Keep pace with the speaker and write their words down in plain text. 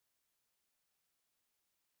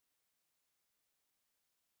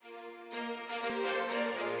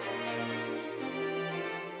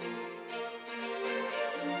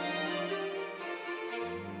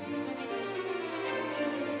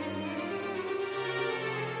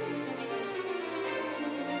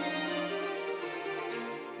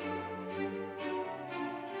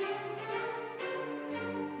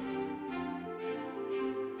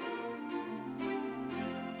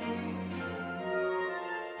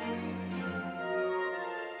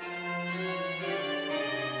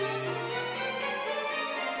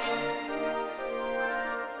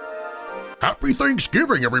Happy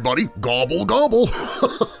Thanksgiving, everybody! Gobble, gobble!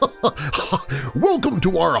 Welcome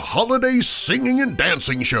to our holiday singing and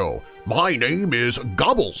dancing show. My name is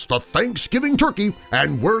Gobbles, the Thanksgiving turkey,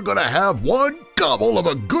 and we're gonna have one gobble of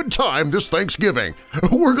a good time this Thanksgiving.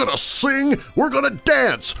 We're gonna sing, we're gonna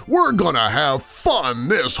dance, we're gonna have fun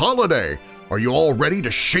this holiday. Are you all ready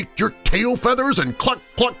to shake your tail feathers and cluck,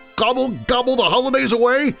 cluck, gobble, gobble the holidays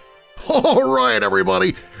away? All right,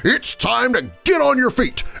 everybody, it's time to get on your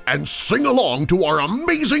feet and sing along to our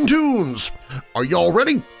amazing tunes. Are y'all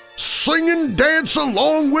ready? Sing and dance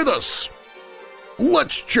along with us.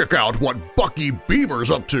 Let's check out what Bucky Beaver's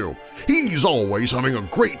up to. He's always having a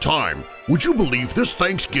great time. Would you believe this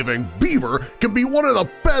Thanksgiving Beaver can be one of the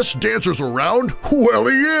best dancers around? Well,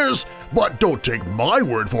 he is! But don't take my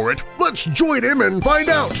word for it. Let's join him and find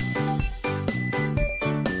out.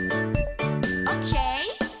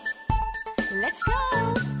 Let's go!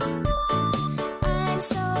 I'm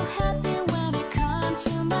so happy when I come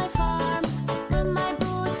to my farm. Put my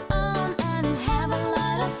boots on and have a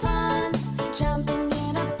lot of fun. Jumping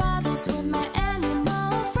in the puddles with my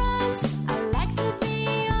animal friends. I like to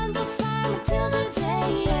be on the farm until the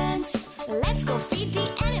day ends. Let's go feed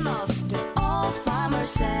the animals, the old farmer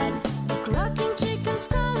said. Clucking chickens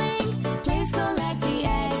calling, please collect the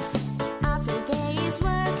eggs. After the day's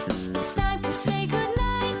work, it's time to say goodnight.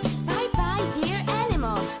 Dear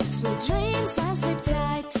animals, sweet dreams and sleep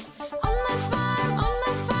tight. On my farm, I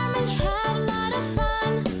have a lot of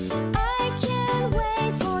fun. I can't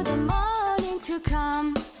wait for the morning to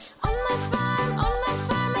come. On my farm,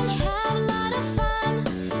 I have a lot of fun.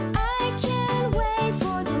 I can't wait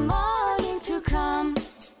for the morning to come.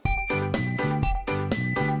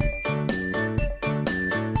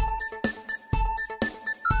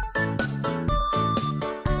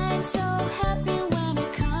 I'm so happy when I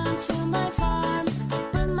come to my farm.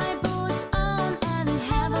 Put my boots on and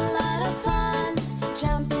have a lot of fun.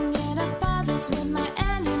 Jumping in the puddles with my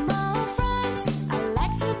animal friends. I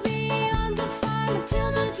like to be on the farm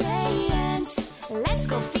until the day ends. Let's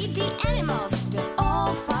go feed the animals, the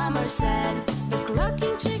old farmer said. The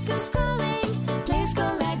clucking chickens calling, please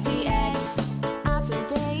collect the eggs. After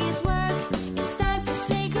the day's work, it's time to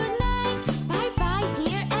say goodnight. Bye-bye,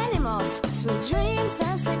 dear animals, sweet dreams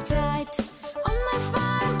and sleep tight. On my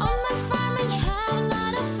farm, I have a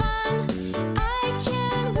lot of fun. I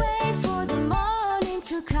can't wait for the morning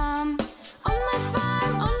to come. On my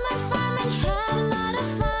farm, I have a lot of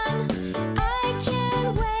fun. I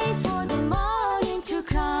can't wait for the morning to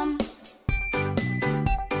come.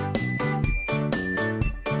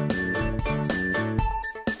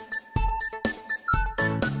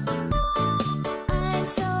 I'm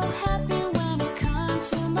so happy when I come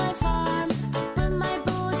to my farm. Put my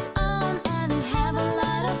boots on and have a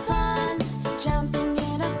lot of fun. Jumping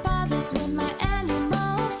in the puddles with my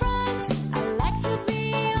animal friends. I like to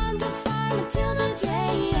be on the farm until the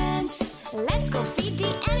day ends. Let's go feed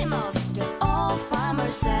the animals, the old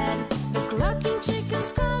farmer said. The clucking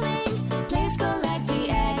chickens calling, please collect the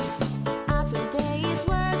eggs. After the day's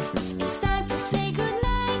work, it's time to say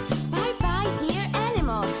goodnight. Bye-bye, dear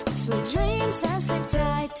animals, sweet dreams and sleep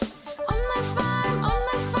tight. On my farm, I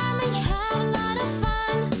have a lot of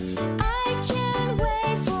fun. I can't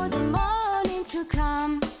wait for the morning to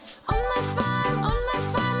come. On my farm, I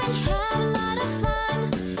have a lot of fun.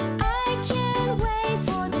 I can't wait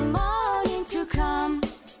for the morning to come.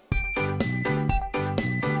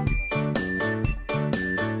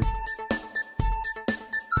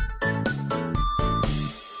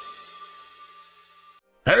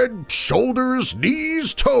 Head, shoulders,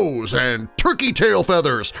 knees, toes, and turkey tail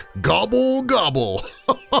feathers. Gobble, gobble.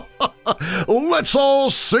 Let's all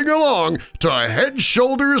sing along to head,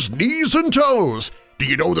 shoulders, knees, and toes. Do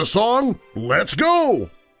you know the song? Let's go!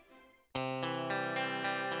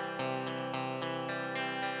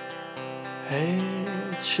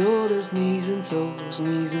 Head, shoulders, knees and toes,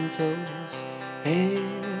 knees and toes.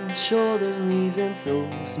 Head, shoulders, knees and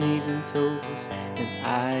toes, knees and toes. And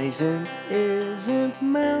eyes and ears and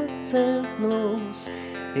mouth and nose.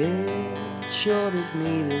 Head, shoulders,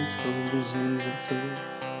 knees and toes, knees and toes.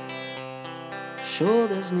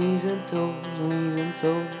 Shoulders, knees and toes, knees and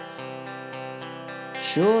toes.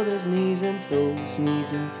 Shoulders, knees and toes,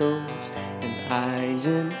 knees and toes. And eyes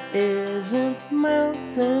and ears and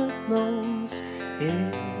mouth and nose.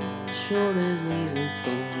 Head, shoulders, knees and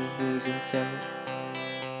toes, knees and toes.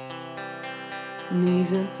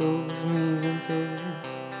 Knees and toes, knees and toes.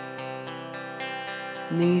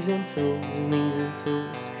 Knees and toes, knees and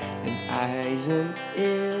toes. And eyes and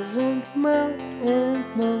ears and mouth and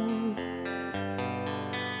nose.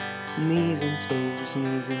 Knees and toes,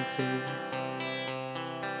 knees and toes.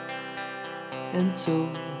 and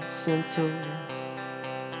toes and toes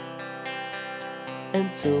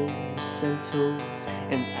and toes and toes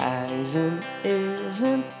and eyes and ears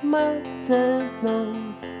and mouth and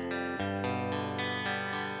nose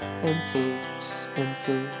and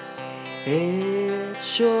toes, head,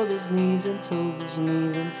 shoulders, knees and toes,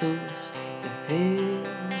 your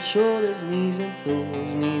head, shoulders, knees and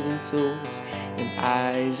toes, and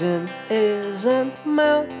eyes and ears and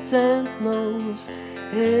mouth and nose,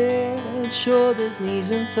 head, shoulders,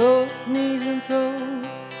 knees and toes,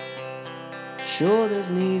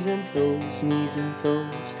 shoulders, knees and toes,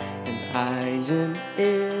 and eyes and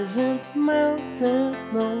ears and mouth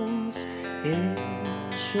and nose, head,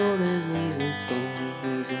 shoulders, knees and toes,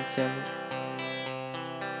 knees and toes,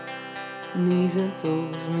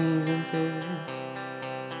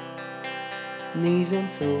 knees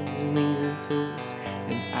and toes, knees and toes,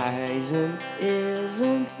 and eyes and ears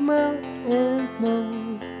and mouth and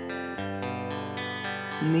nose,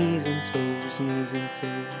 knees and toes,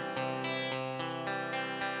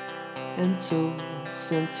 and toes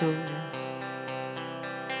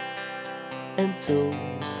and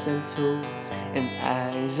toes, and toes, and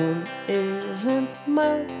eyes and ears and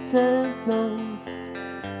mouth and nose,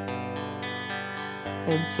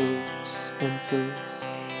 and toes,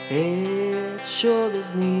 head,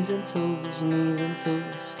 shoulders, knees and toes, your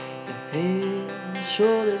head,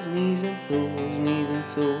 shoulders, knees and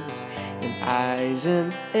toes, and eyes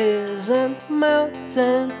and ears and mouth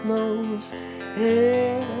and nose,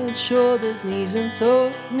 head, shoulders, knees and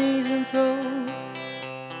toes,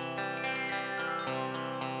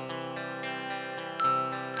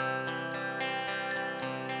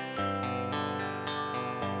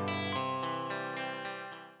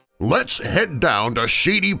 Let's head down to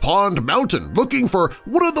Shady Pond Mountain looking for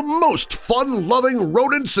one of the most fun-loving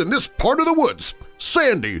rodents in this part of the woods,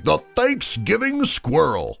 Sandy the Thanksgiving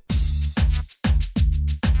Squirrel.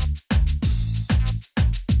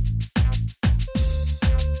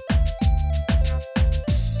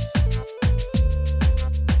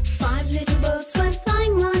 Five little birds went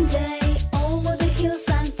flying one day over the hills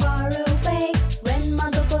and far away. When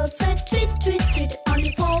mother bird said tweet, tweet, tweet,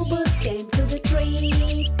 only four birds came to the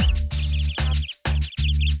tree.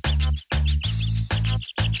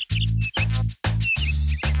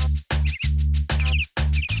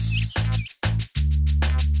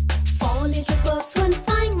 Four little birds went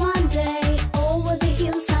flying one day over the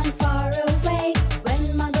hills and far away.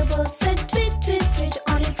 When mother bird said tweet, tweet, tweet,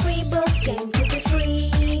 only three birds came to the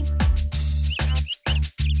tree.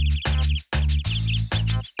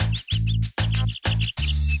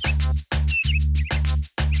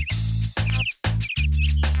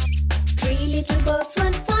 Three little birds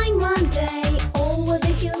went flying one day over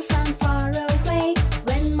the hills and far away.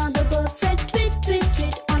 When mother bird said tweet, tweet,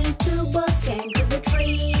 tweet, only two birds came to the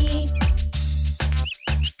tree.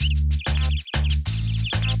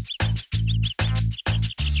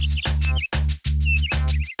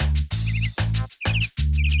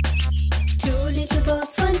 Two little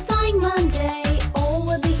birds went flying one day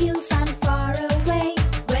over the hills and far away.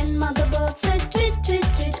 When mother bird said tweet, tweet,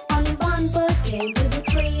 tweet, only one bird came to the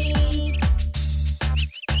tree.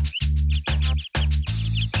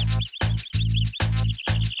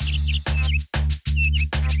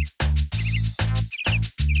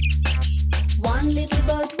 One little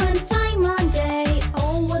bird went flying one day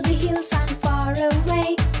over the hills and far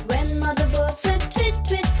away. When mother bird said tweet,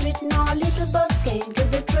 tweet, tweet, no little birds came to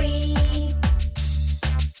the tree.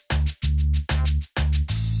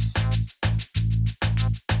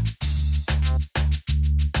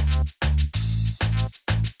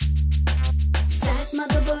 Sad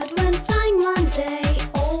mother bird went flying one day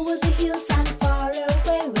over the hills and far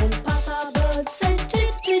away. When papa bird said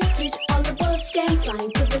tweet, tweet, tweet, all the birds came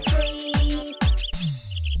flying to the tree.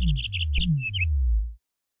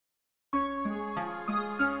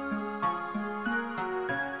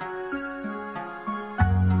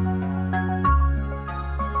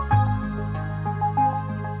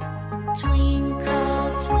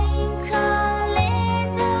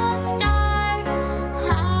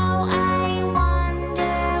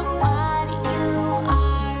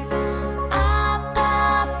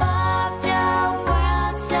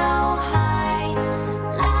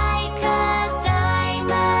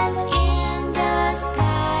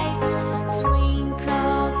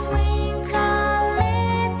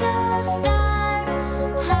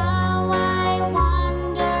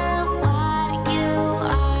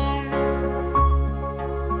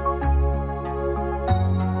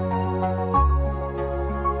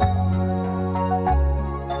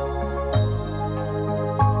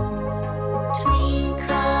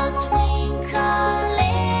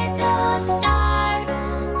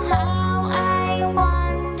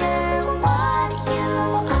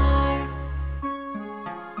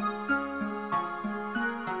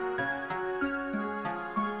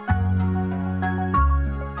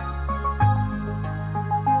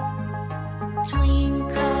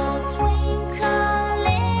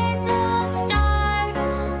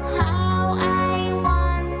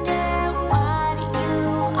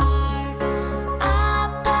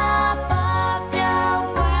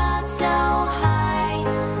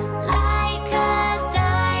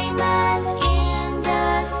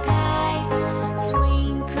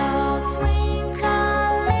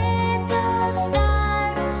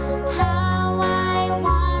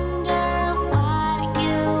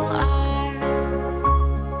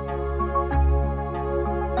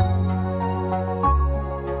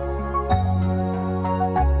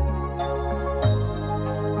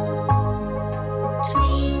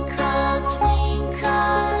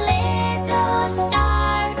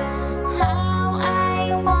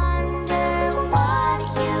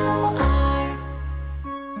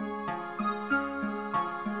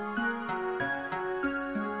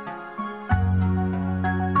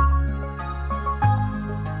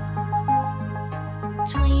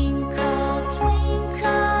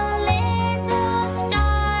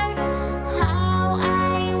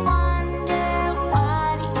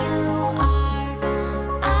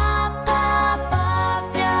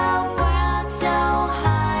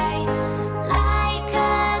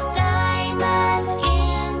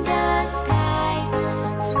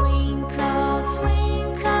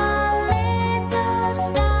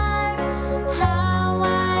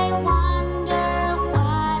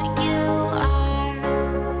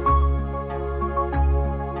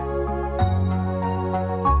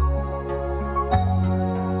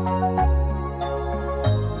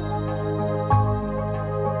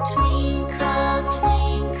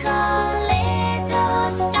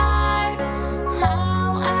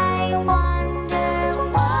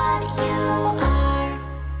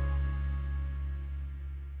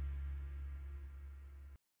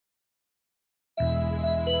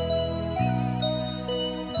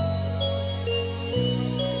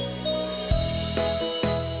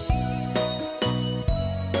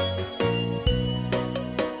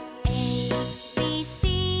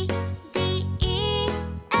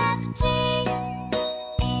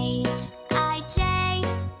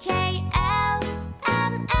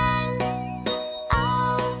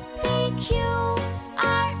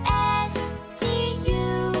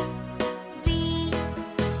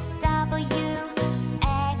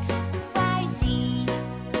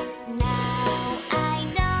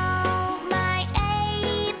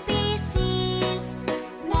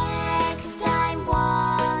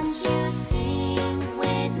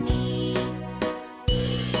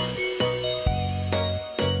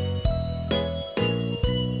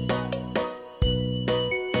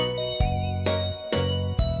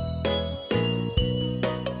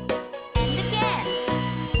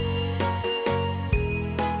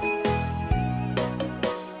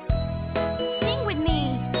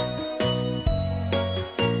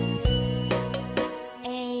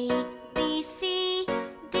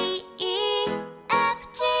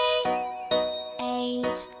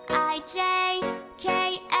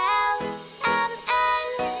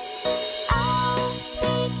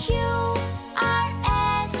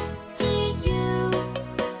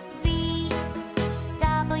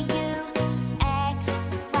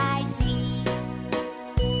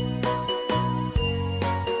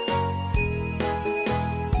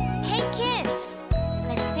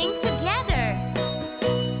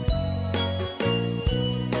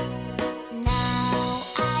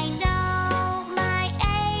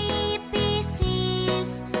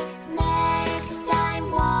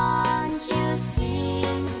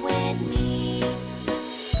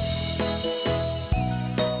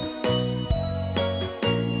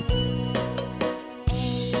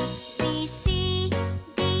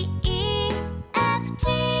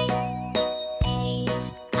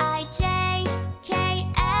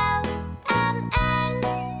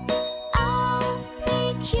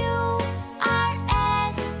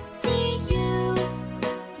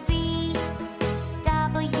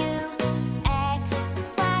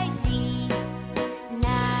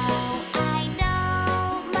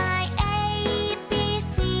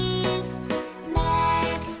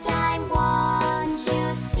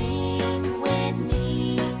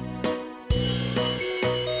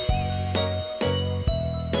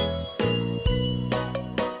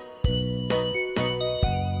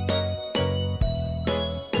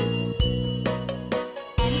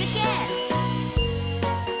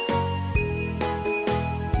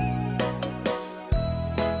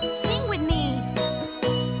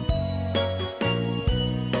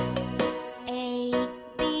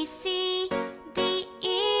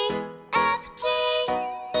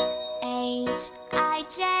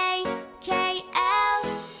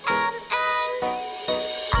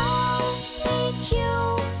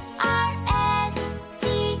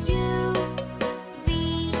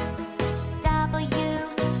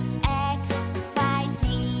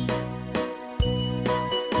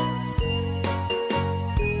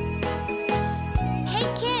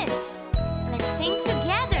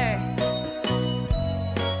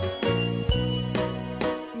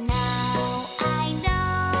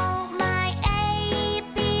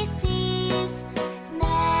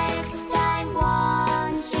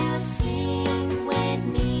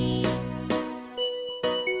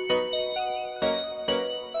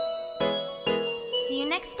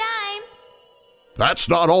 That's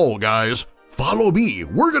not all, guys. Follow me.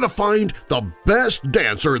 We're gonna find the best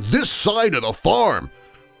dancer this side of the farm.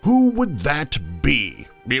 Who would that be?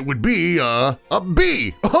 It would be, a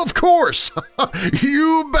bee, of course!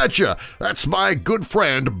 You betcha! That's my good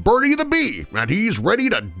friend Bernie the Bee, and he's ready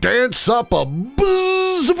to dance up a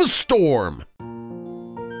buzz of a storm!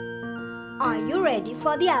 Are you ready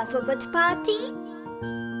for the alphabet party?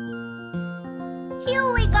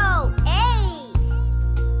 Here we go! A,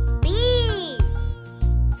 B,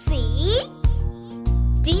 C,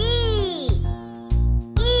 D,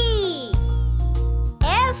 E,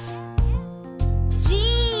 F,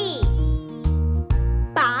 G,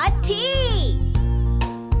 party!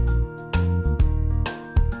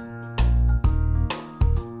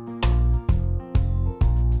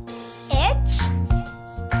 H,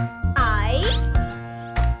 I,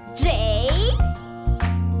 J,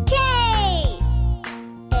 K,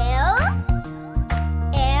 L,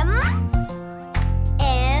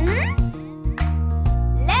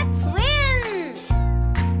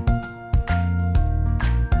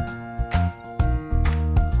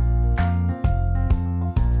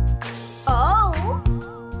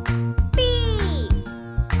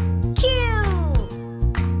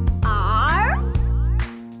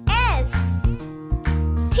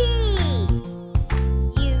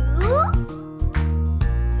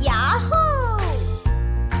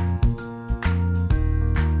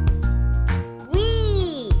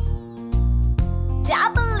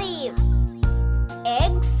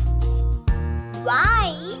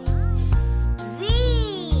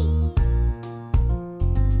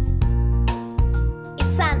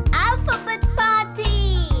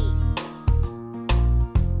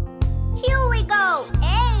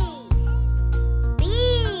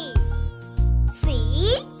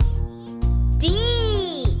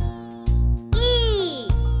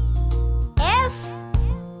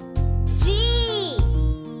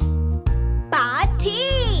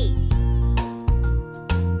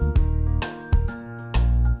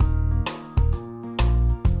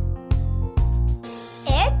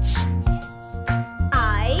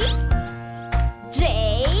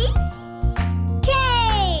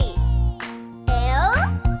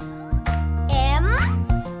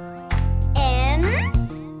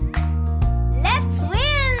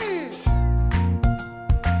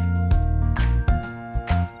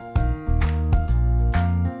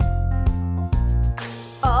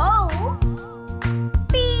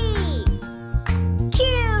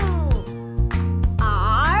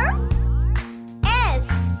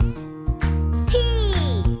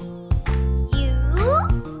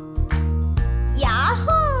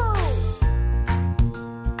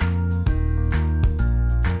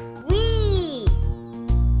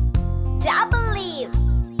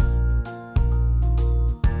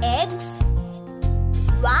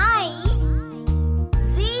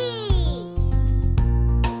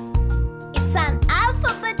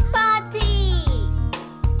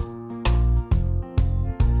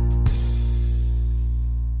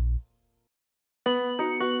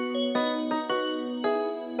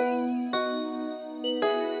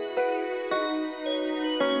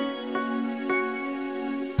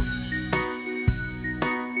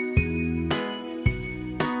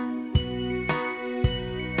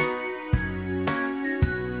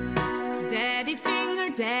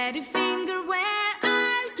 Daddy finger, where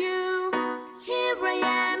are you? Here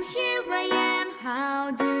I am, how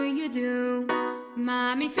do you do?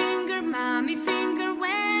 Mommy finger,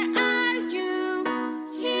 where are you?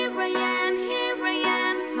 Here I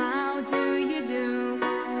am, how do you do?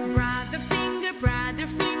 Brother finger,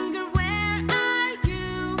 where are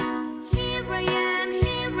you? Here I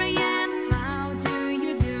am, how do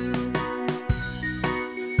you do?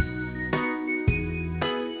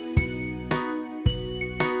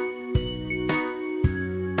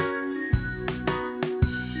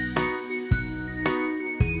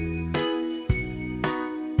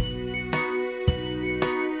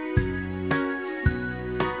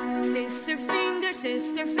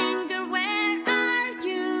 Sister finger, where are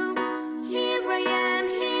you? Here I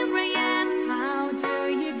am, how do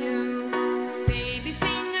you do? Baby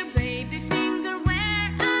finger,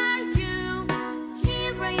 where are you?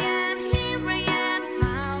 Here I am,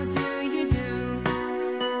 how do you do?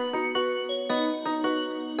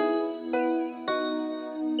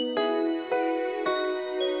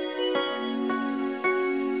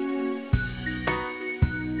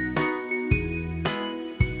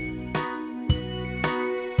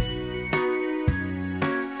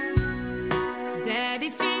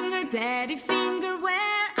 Daddy finger,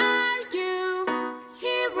 where are you?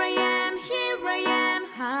 Here I am,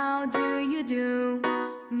 how do you do?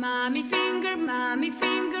 Mommy finger,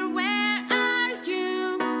 where are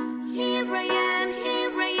you? Here I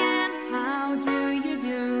am, how do you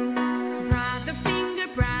do?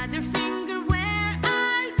 Brother finger, where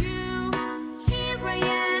are you? Here I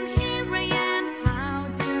am, how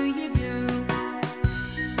do you do?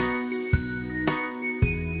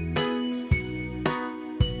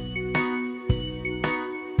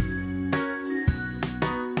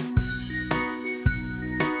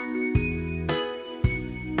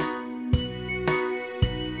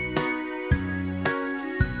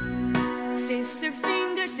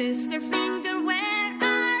 Sister finger, where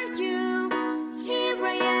are you? Here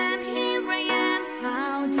I am,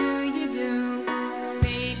 how do you do?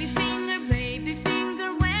 Baby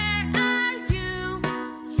finger, where are you?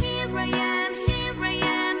 Here I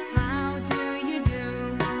am, how do you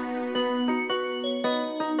do?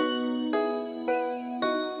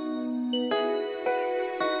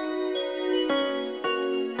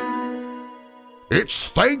 It's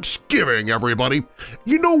Thanksgiving, everybody.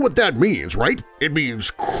 You know what that means, right? It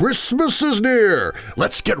means Christmas is near.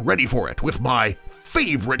 Let's get ready for it with my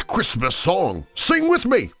favorite Christmas song. Sing with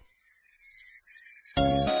me.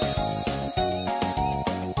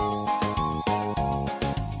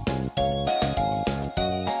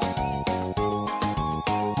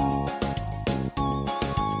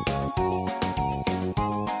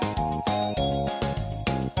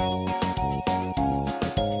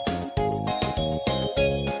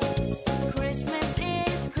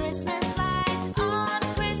 Christmas lights on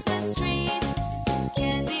Christmas trees,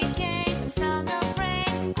 candy canes and sound of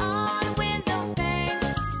rain on window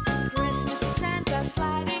panes. Christmas is Santa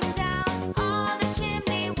sliding down on the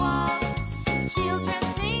chimney wall, children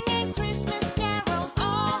singing Christmas carols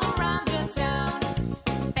all around the town.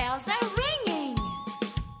 Bells are ringing,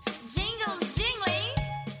 jingles jingling,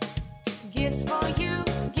 gifts for you,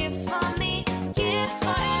 gifts for me, gifts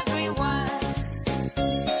for everyone.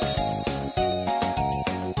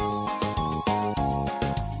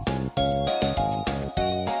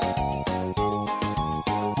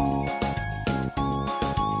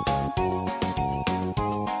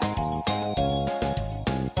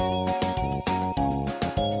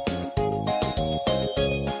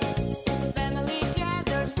 Family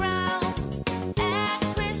gathered round at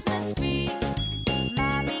Christmas feast,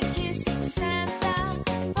 Mommy kissing Santa,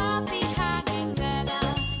 Papi hugging Nana,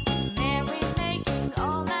 Mary making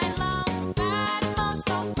all night long, but most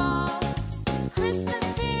of all,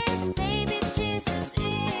 Christmas is baby Jesus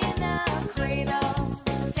in a cradle,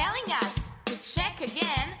 telling us to check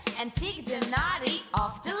again and tick the naughty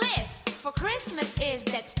off the list. For Christmas is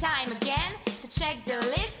that time again to check the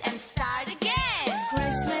list and start again.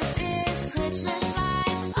 Christmas is Christmas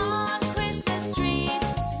lights on Christmas trees,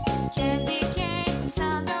 candy canes and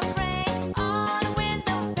sound of rain on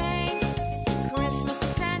window panes. Christmas is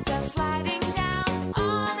Santa sliding down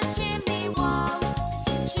on the chimney wall,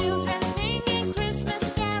 children singing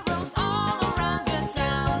Christmas carols all around the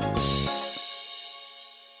town.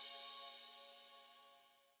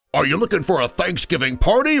 Are you looking for a Thanksgiving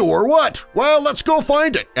party or what? Well, let's go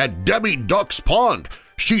find it at Debbie Duck's Pond.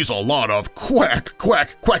 She's a lot of quack,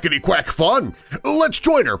 quack, quackity-quack fun. Let's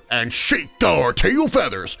join her and shake our tail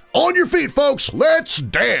feathers. On your feet, folks, let's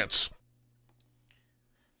dance!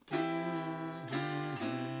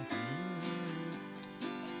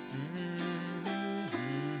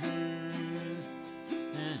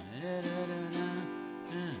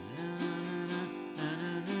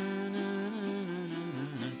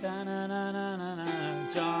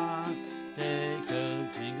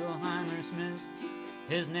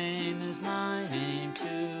 name is my name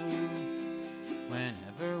too.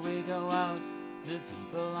 Whenever we go out, the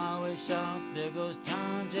people always shout, there goes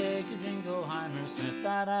John Jacob Jingleheimer Smith.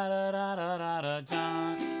 Da da da da da da da.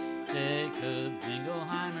 John Jacob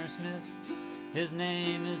Jingleheimer Smith. His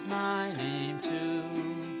name is my name too.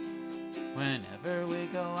 Whenever we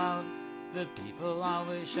go out, the people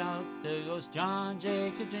always shout, there goes John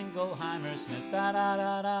Jacob Jingleheimer Smith. Da da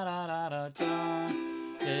da da da da da. John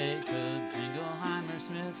Jacob Jingleheimer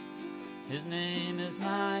Smith. His name is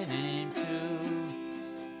my name too.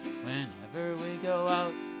 Whenever we go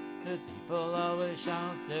out, the people always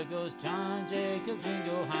shout, there goes John Jacob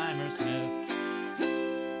Jingleheimer Smith.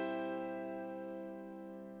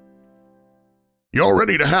 You're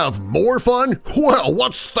ready to have more fun? Well,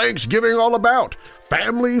 what's Thanksgiving all about?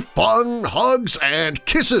 Family, fun, hugs, and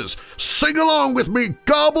kisses. Sing along with me,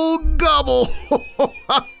 gobble, gobble!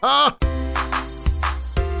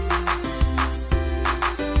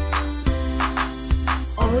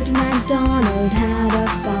 Old MacDonald had a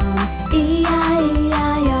farm,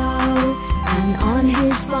 E-I-E-I-O. And on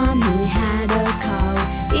his farm he had a cow,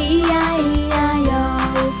 E-I-E-I-O.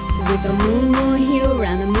 With a moo-moo here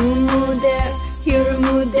and a moo-moo there, here a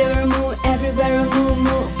moo, there a moo, everywhere a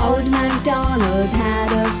moo-moo. Old MacDonald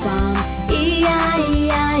had a farm,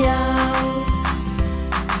 E-I-E-I-O.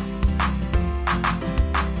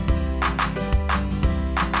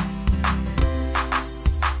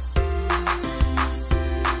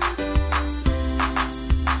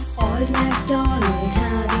 Old MacDonald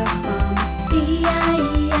had a farm,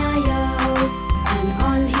 E-I-E-I-O. And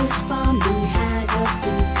on his farm he had a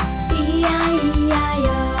pig,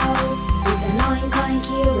 E-I-E-I-O. With an oink oink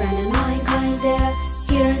here and an oink oink there,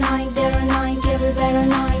 here an oink, there an oink, everywhere an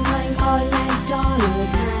oink oink. Old MacDonald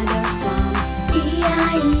had a farm,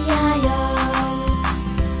 E-I-E-I-O.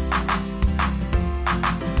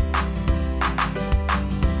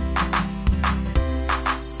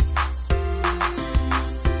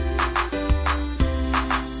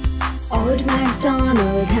 Old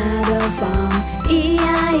MacDonald had a farm,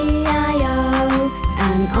 E-I-E-I-O.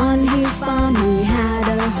 And on his farm he had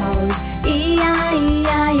a horse,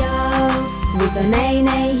 E-I-E-I-O. With a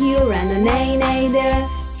neigh-neigh here and a neigh-neigh there,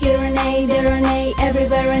 here a neigh, there a neigh,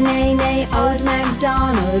 everywhere a neigh-neigh. Old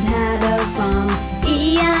MacDonald had a farm,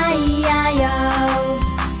 E-I-E-I-O.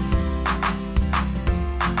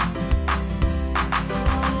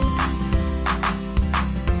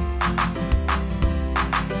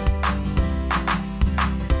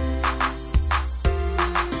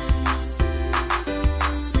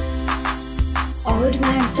 Old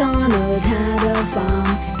MacDonald had a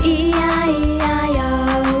farm, E-I-E-I-O.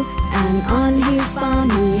 And on his farm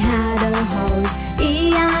he had a horse,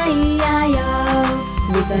 E-I-E-I-O.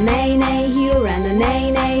 With a neigh-neigh here and a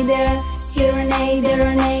neigh-neigh there, here a neigh, there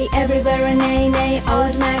a neigh, everywhere a neigh-neigh.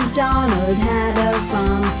 Old MacDonald had a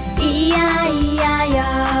farm, E-I-E-I-O.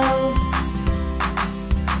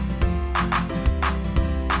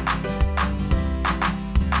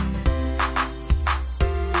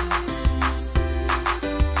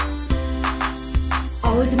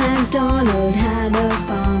 Old MacDonald had a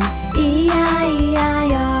farm,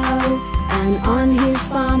 E-I-E-I-O. And on his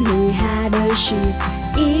farm he had a sheep,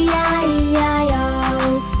 E-I-E-I-O.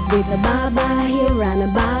 With a ba-ba here and a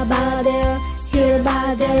ba-ba there, here a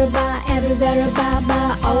ba, there a ba, everywhere a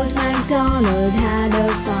ba-ba. Old MacDonald had a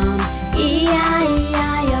farm,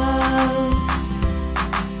 E-I-E-I-O.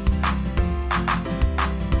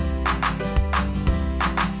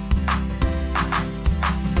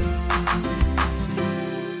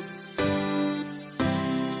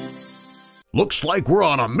 Looks like we're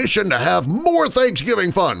on a mission to have more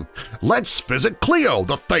Thanksgiving fun. Let's visit Cleo,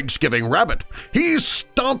 the Thanksgiving rabbit. He's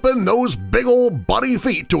stomping those big old bunny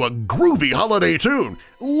feet to a groovy holiday tune.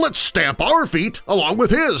 Let's stamp our feet along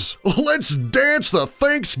with his. Let's dance the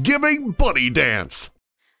Thanksgiving bunny dance.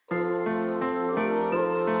 5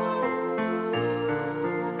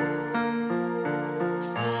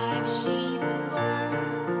 sheep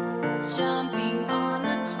were jumping on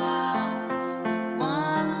a cloud.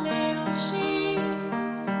 One little sheep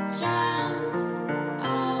jumped.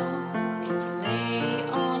 Oh, it lay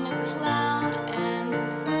on a cloud and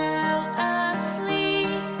fell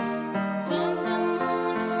asleep. Then the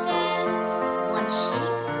moon said, one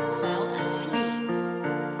sheep fell asleep.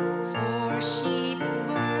 4 sheep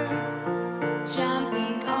were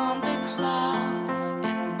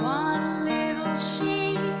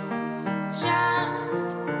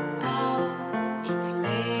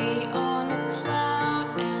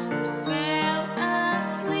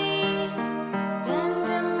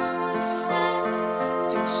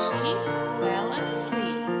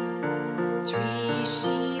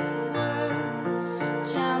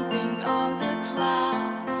jumping on the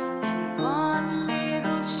cloud, and one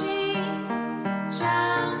little sheep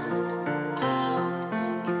jumped out.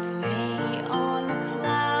 It lay on a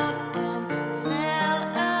cloud and fell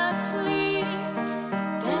asleep.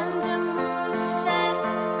 Then the moon set,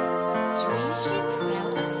 3 sheep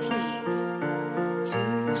fell asleep.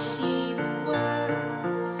 2 sheep were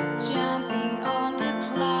jumping on the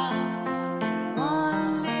cloud, and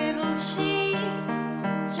one little sheep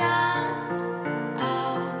jumped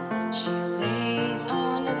out. She lays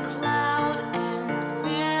on a cloud and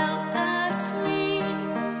fell asleep.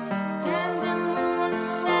 Then the moon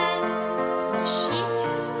set, 4 sheep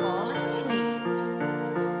has fallen asleep.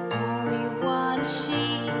 Only one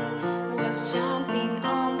sheep was jumping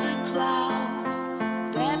on the cloud.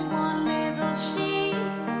 That one little sheep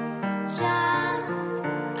jumped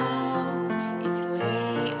out. It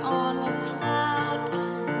lay on a cloud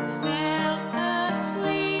and fell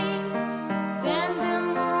asleep. Then the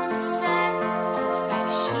moon set, and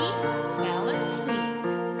 5 sheep fell asleep.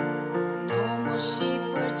 No more sheep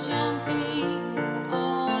were jumping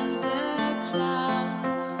on the cloud.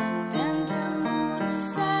 Then the moon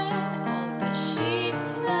set, all the sheep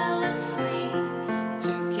fell asleep.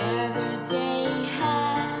 Together they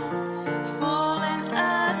had fallen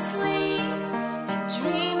asleep and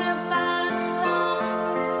dreamed about a song.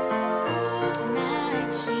 Good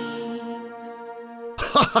night, sheep.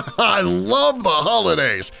 I love the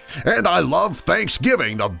holidays, and I love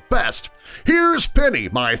Thanksgiving the best. Here's Penny,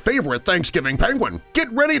 my favorite Thanksgiving penguin.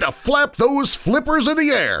 Get ready to flap those flippers in the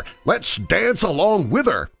air. Let's dance along with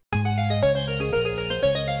her. 4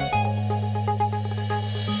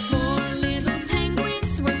 little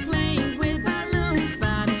penguins were playing with balloons,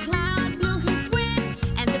 but a cloud blew his wing,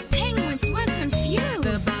 and the penguins were confused.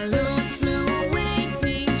 The balloons flew away,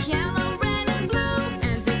 pink, yellow, red, and blue,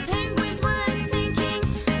 and the penguins were thinking,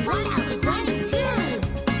 what are we going to do?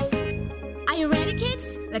 Are you ready,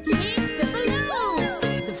 kids? Let's chase the balloons.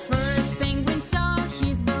 The first penguin saw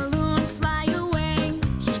his balloon fly away.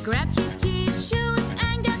 He grabbed his keys, shoes,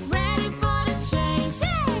 and got ready for the chase.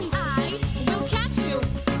 I will catch you,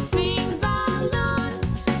 pink balloon.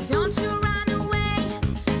 Don't you run away.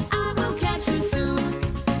 I will catch you soon.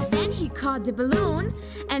 Then he caught the balloon,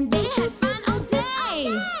 and they had fun all day.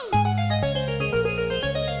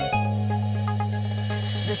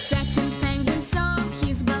 The second penguin saw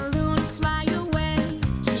his balloon fly away.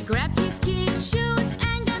 He grabbed his keys, shoes,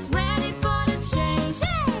 and got ready for the chase.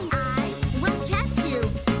 I will catch you,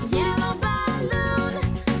 yellow balloon.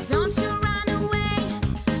 Don't you run away.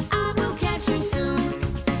 I will catch you soon.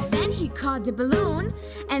 Then he caught the balloon,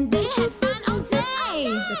 and they had fun all day.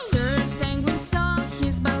 The third penguin saw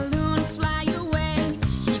his balloon fly away.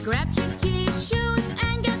 He grabbed his keys, shoes,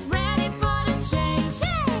 and got ready for the chase.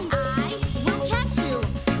 I will catch you,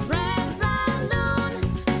 red balloon.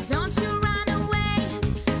 Don't you run away.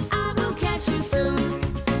 I will catch you soon.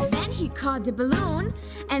 Then he caught the balloon,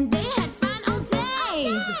 and they had fun all day.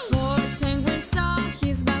 The fourth penguin saw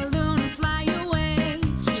his balloon fly away.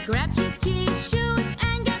 He grabbed his keys, shoes,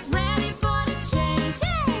 and got ready for the chase.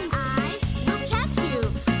 I will catch you,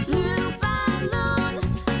 blue balloon.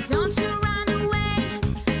 Don't you run away.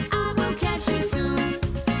 I will catch you soon.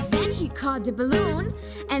 Then he caught the balloon,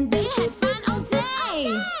 and they had fun all day.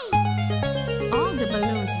 All the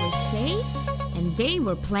balloons were safe, and they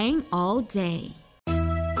were playing all day.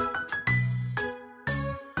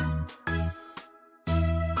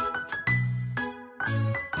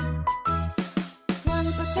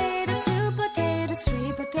 One potato, 2 potatoes,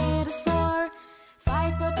 3 potatoes, 4,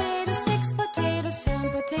 5 potatoes, 6 potatoes, 7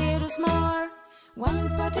 potatoes more. 1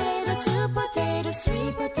 potato, 2 potatoes,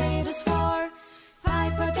 3 potatoes, 4,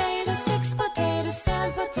 5 potatoes, 6 potatoes,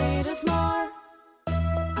 7 potatoes more.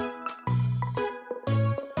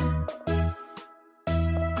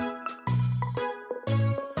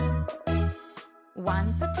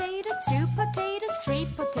 One potato, 2 potatoes, 3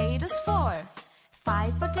 potatoes, 4,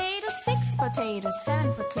 5 potatoes, 6 potatoes,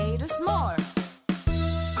 7 potatoes more.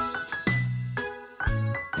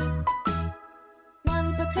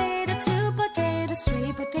 1 potato, 2 potatoes,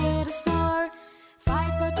 3 potatoes, 4,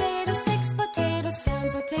 5 potatoes, 6 potatoes,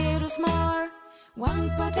 7 potatoes more. 1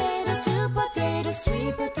 potato, 2 potatoes,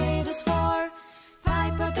 3 potatoes, 4,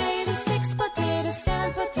 5 potatoes, 6 potatoes,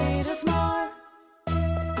 7 potatoes more.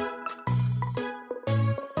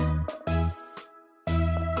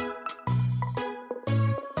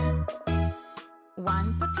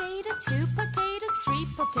 One potato, 2 potatoes, 3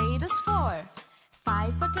 potatoes, 4,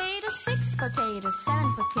 5 potatoes, 6 potatoes,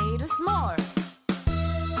 7 potatoes more.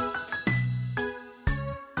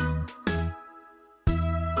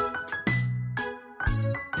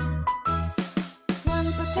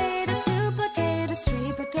 1 potato, 2 potatoes,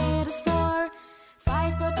 3 potatoes,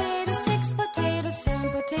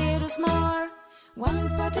 potatoes more. 1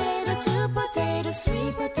 potato, 2 potatoes,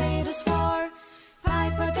 3 potatoes, 4,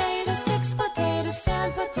 5 potatoes, 6 potatoes,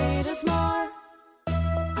 7 potatoes more.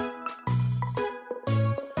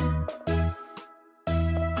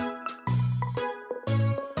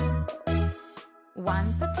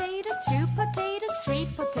 1 potato, 2 potatoes, 3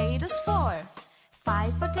 potatoes, 4,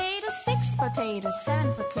 5 potatoes, 6 potatoes,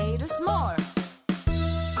 7 potatoes more.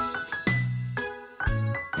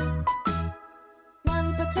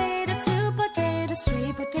 1 potato, 2 potatoes,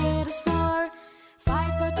 3 potatoes, 4,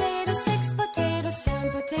 5 potatoes, 6 potatoes,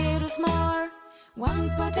 7 potatoes more.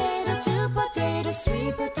 1 potato, 2 potatoes,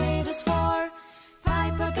 3 potatoes, 4,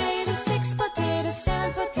 5 potatoes, 6 potatoes,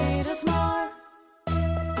 7 potatoes more.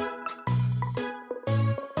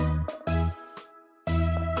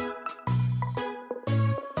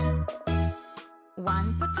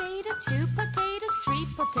 1 potato, 2 potatoes, 3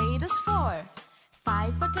 potatoes, 4,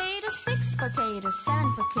 5 potatoes, 6 potatoes,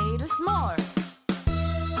 7 potatoes more.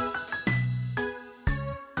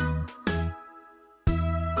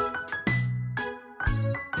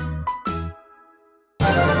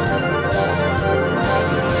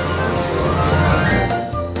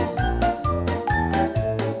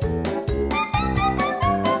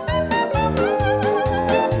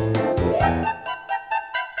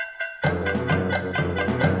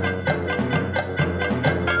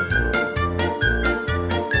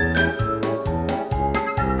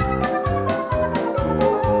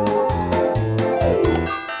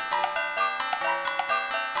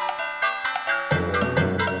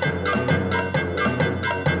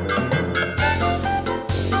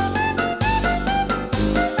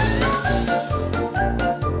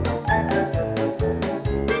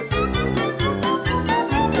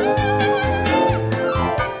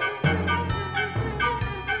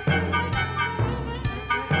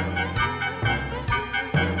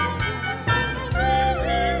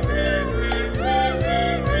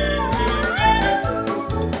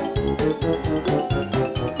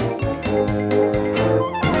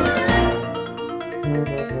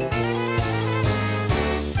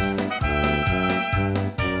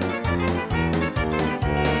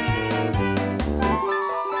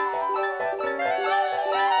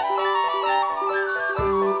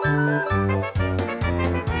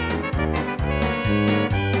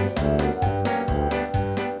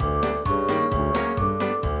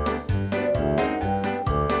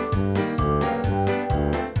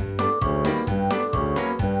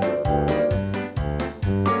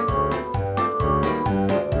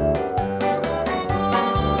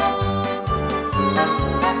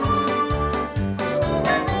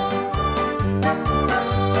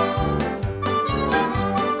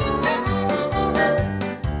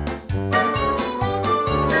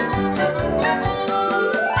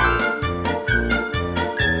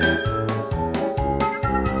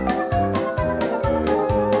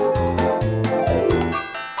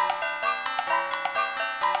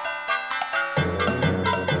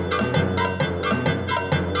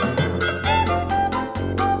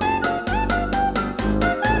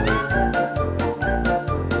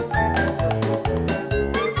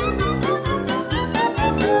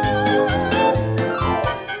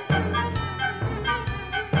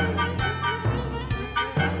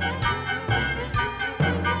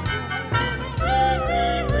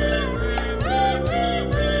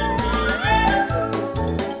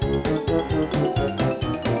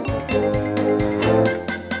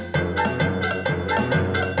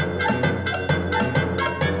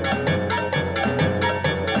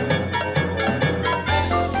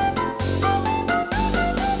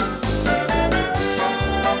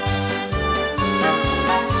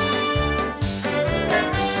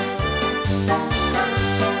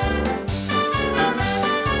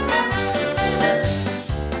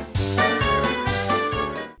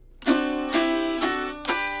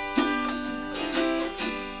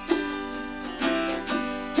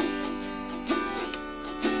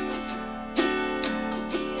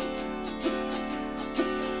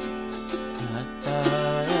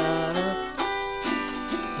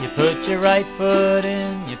 put your right foot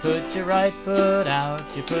in, you put your right foot out,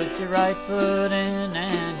 you put your right foot in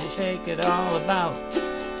and you shake it all about.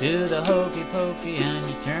 Do the hokey pokey and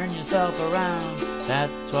you turn yourself around.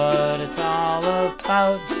 That's what it's all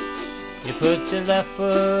about. You put your left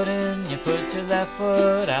foot in, you put your left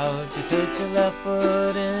foot out, you put your left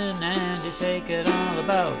foot in and you shake it all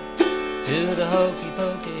about. Do the hokey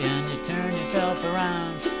pokey and you turn yourself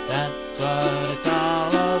around. That's what it's all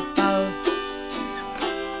about.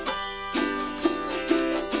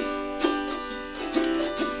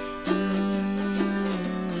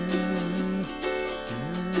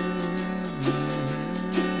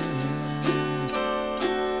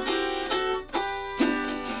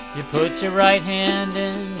 put your right hand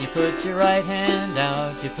in, you put your right hand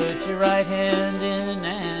out, you put your right hand in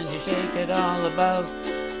and you shake it all about.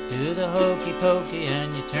 Do the hokey pokey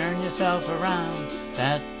and you turn yourself around.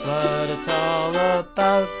 That's what it's all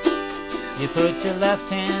about. You put your left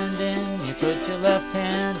hand in, you put your left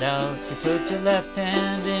hand out, you put your left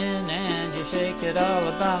hand in and you shake it all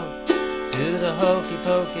about. Do the hokey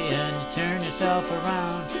pokey and you turn yourself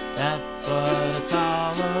around. That's what it's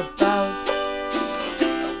all about.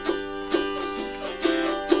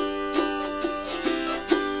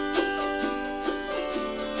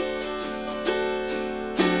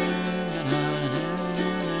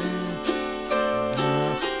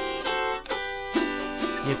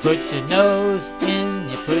 You put your nose in,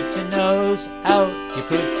 you put your nose out, you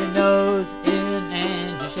put your nose in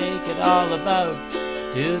and you shake it all about.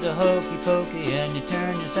 Do the hokey pokey and you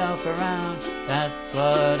turn yourself around. That's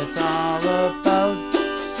what it's all about.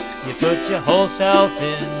 You put your whole self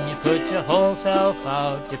in, you put your whole self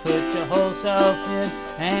out, you put your whole self in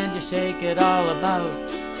and you shake it all about.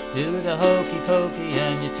 Do the hokey pokey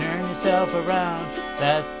and you turn yourself around.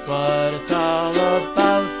 That's what it's all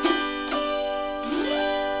about.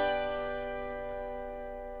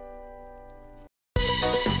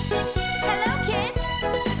 Hello kids,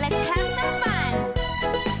 let's have some fun.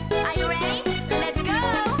 Are you ready? Let's go.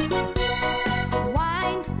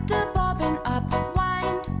 Wind the bobbin up,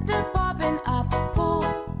 wind the bobbin up. Pull,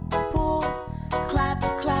 pull, clap,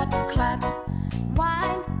 clap, clap.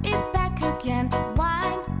 Wind it back again,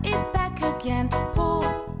 wind it back again. Pull,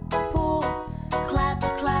 pull, clap,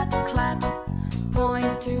 clap, clap.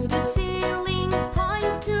 Point to the ceiling,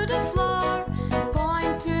 point to the floor,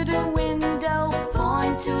 point to the window,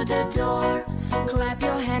 point to the door. Clap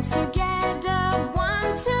your hands together,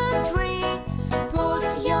 1, 2, 3. Put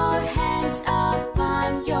your hands up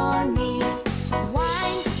on your knee.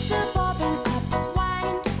 Wind the bobbin up,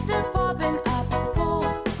 wind the bobbin up. Pull,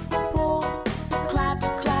 pull, clap,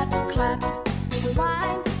 clap, clap.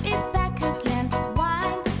 Wind it back again,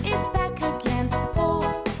 wind it back again. Pull,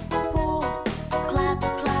 pull, clap,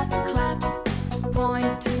 clap, clap.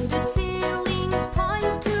 Point to the ceiling,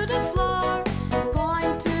 point to the floor,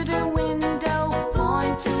 point to the window,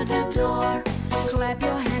 point to the door. Clap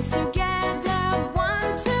your hands together,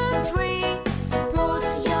 1, 2, 3. Put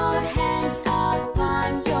your hands up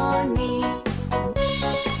on your knee.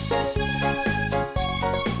 Wind the bobbin up,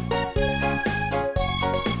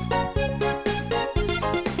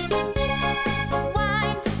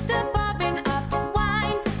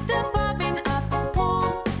 wind the bobbin up.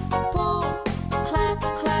 Pull, pull, clap,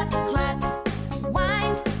 clap, clap.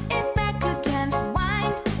 Wind it back again,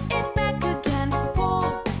 wind it back again. Pull,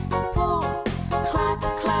 pull, clap,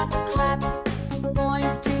 clap, clap.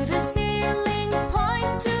 Point to the ceiling,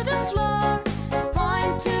 point to the floor,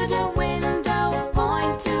 point to the window,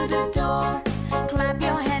 point to the door. Clap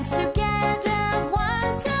your hands together,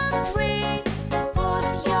 1, 2, 3. Put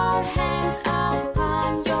your hands up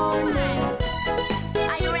on your knee.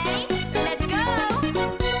 Are you ready? Let's go.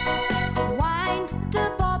 Wind the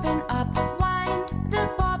bobbin up, wind the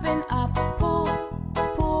bobbin up. Pull,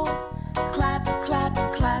 pull, clap, clap,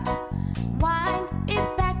 clap. Wind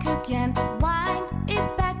it back again, wind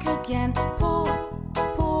it back again. Pull,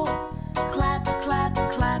 pull, clap, clap,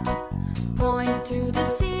 clap. Point to the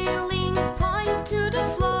ceiling, point to the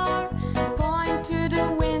floor, point to the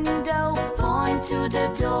window, point to the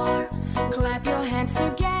door. Clap your hands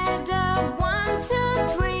together, 1, 2,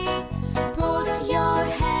 3. Put your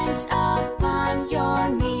hands up on your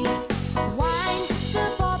knee. Wind the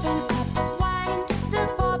bobbin up, wind the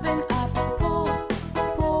bobbin up. Pull,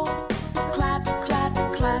 pull, clap, clap,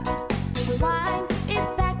 clap. Wind it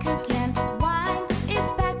back again, wind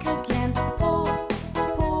it back again. Pull,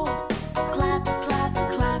 pull, clap, clap,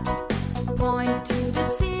 clap. Point to the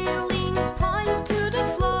ceiling, point to the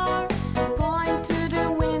floor, point to the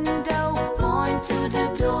window, point to the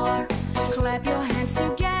door. Clap your hands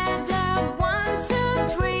together, 1, 2,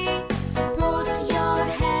 3. Put your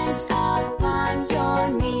hands up on your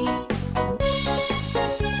knee.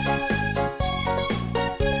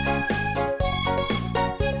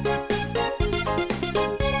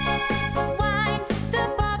 Wind the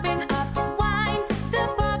bobbin up, wind the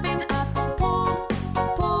bobbin up. Pull,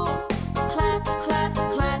 pull, clap, clap,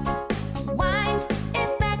 clap. Wind it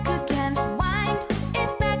back again, wind it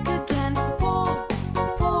back again. Pull,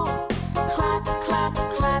 pull, clap, clap,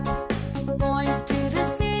 clap.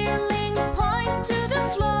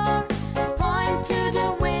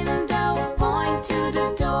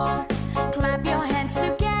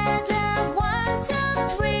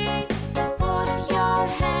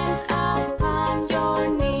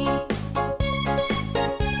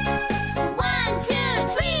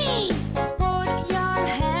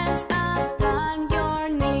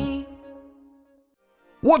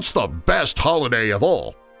 What's the best holiday of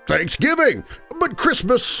all? Thanksgiving! But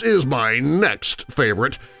Christmas is my next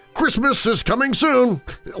favorite. Christmas is coming soon.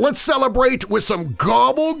 Let's celebrate with some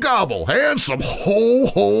gobble gobble and some ho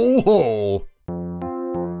ho ho.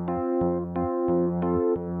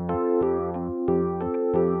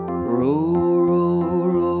 Row, row,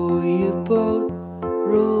 row your boat,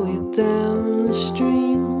 row it down the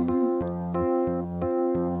stream.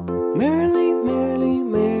 Merrily, merrily,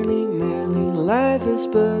 merrily, merrily, life is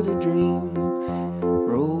but a dream.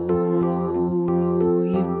 Row, row, row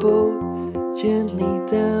your boat gently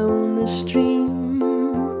down the stream.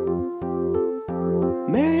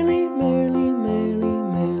 Merrily, merrily, merrily,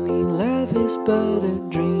 merrily, life is but a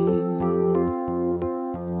dream.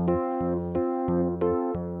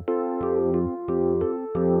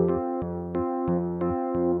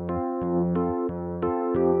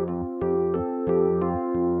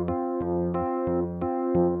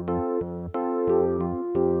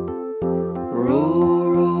 Row,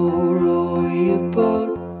 row, row your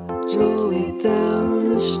boat, row it down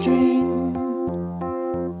the stream.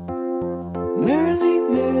 Merrily,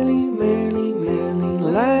 merrily, merrily, merrily,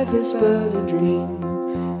 life is but a dream.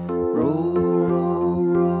 Row, row,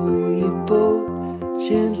 row your boat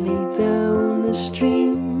gently down the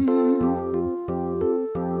stream.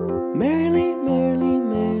 Merrily, merrily,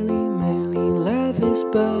 merrily, merrily, life is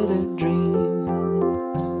but a dream.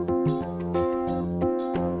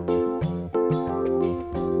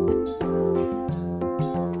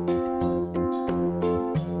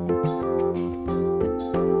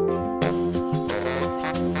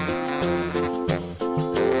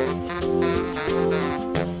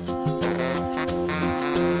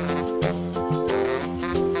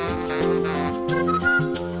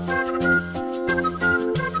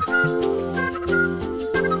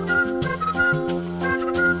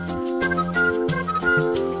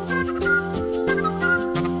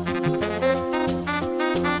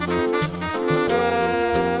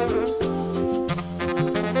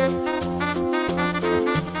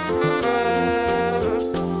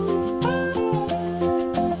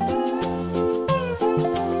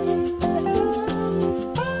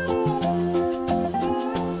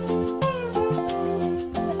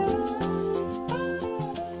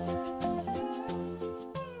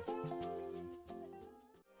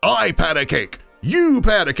 I pat a cake. You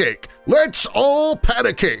pat a cake. Let's all pat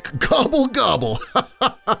a cake. Gobble gobble.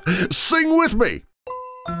 Sing with me.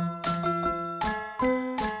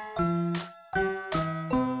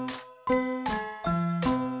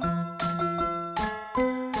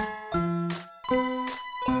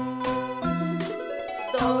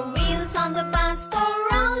 The wheels on the bus go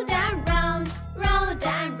round and round, round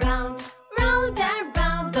and round, round and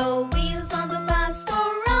round. The wheels on the bus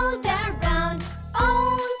go round and round,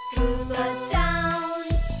 all through the town.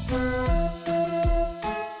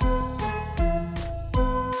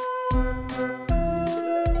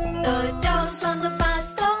 The doors on the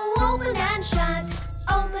bus go open and shut,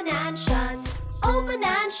 open and shut, open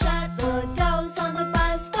and shut. The doors on the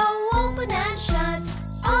bus go open and shut,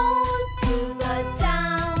 all through the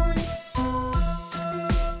town.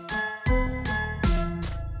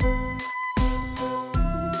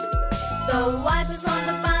 The wipers on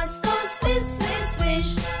the bus go swish, swish,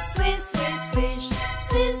 swish, swish, swish, swish,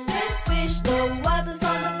 swish, swish, swish. The wipers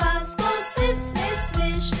on the bus go swish, swish,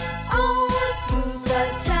 swish, all through the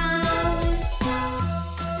town.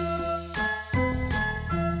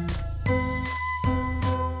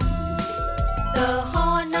 The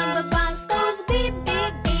horn on the bus goes beep,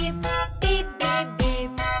 beep, beep, beep, beep,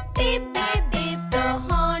 beep, beep, beep, beep. The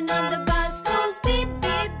horn on the bus goes beep,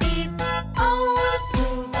 beep, beep, all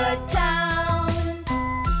through the town.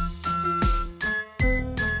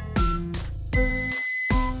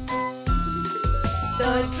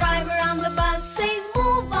 The driver on the bus says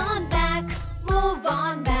move on back, move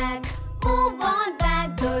on back, move on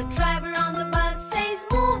back. The driver on the bus says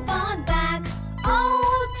move on back, all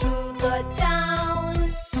through the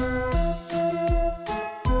town.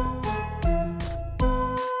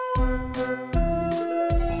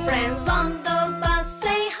 Friends on the bus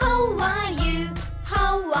say how are you,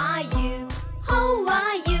 how are you, how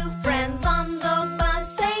are you. Friends on the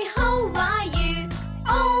bus say how are you,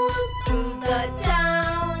 all through the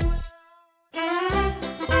town.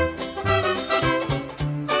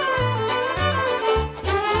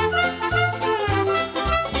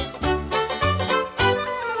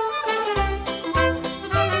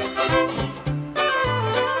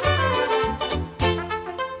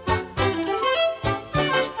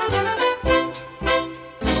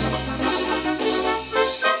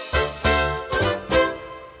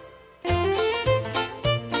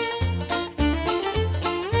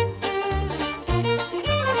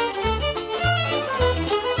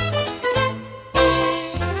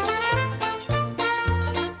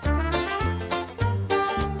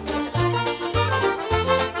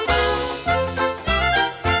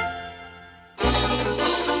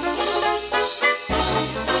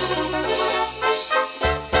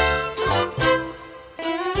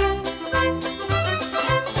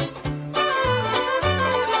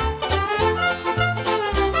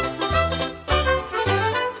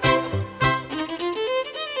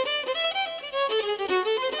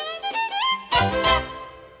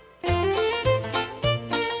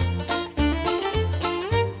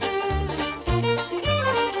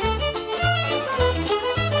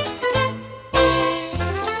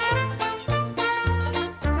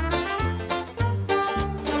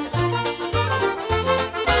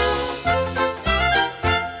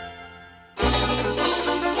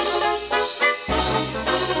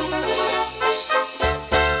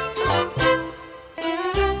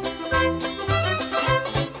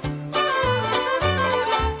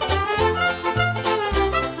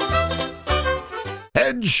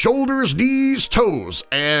 head, shoulders, knees, toes,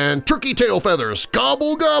 and turkey tail feathers.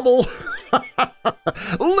 Gobble, gobble.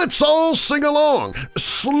 Let's all sing along.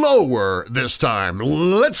 Slower this time.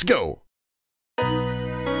 Let's go. Head,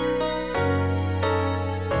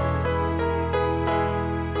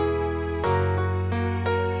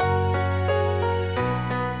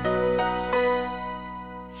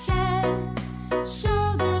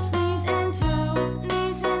 shoulders, knees and toes,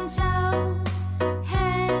 knees and toes.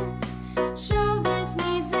 Head, shoulders,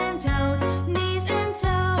 knees and toes, knees and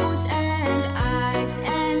toes, and eyes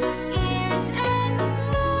and ears and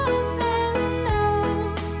mouth and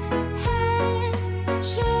nose. Head,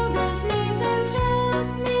 shoulders, knees and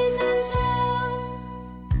toes, knees and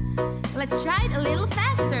toes. Let's try it a little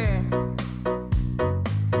faster.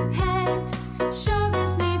 Head,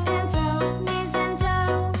 shoulders, knees and toes, knees and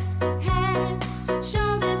toes. Head,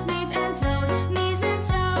 shoulders, knees and toes, knees and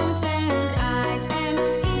toes, and eyes and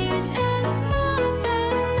ears and mouth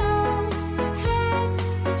and nose. Head,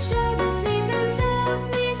 shoulders, knees and toes,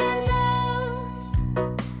 knees and toes.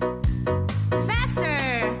 Faster.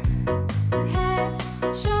 Head,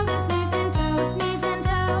 shoulders, knees and toes, knees and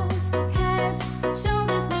toes. Head,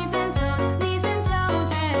 shoulders, knees and toes, knees and toes,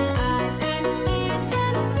 and eyes and ears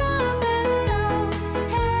and mouth and nose.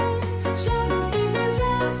 Head, shoulders, knees and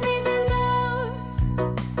toes, knees and toes.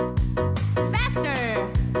 Faster.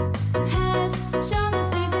 Head, shoulders,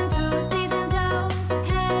 knees and toes, knees and toes.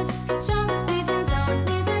 Head, shoulders, knees and toes,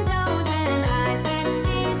 knees and toes, and eyes and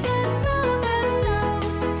ears and mouth and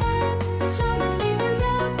nose. Head, shoulders, knees and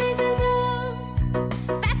toes, knees and toes.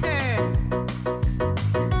 Faster. Head,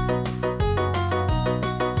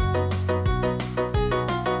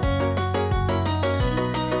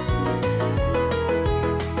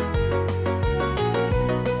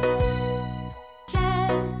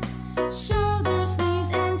 shoulders, knees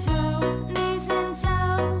and toes, knees and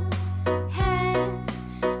toes. Head,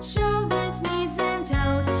 shoulders, knees and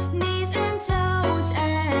toes, knees and toes,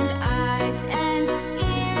 and eyes and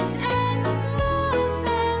ears and mouth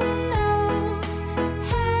and nose.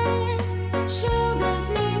 Head, shoulders,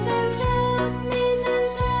 knees and toes, knees and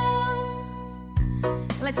toes.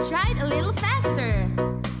 Let's try it a little faster.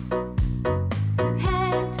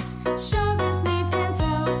 Head, shoulders, knees and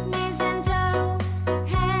toes, knees and toes.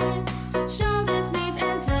 Head, shoulders, knees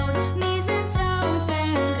and toes, knees and toes,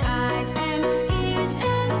 and eyes and ears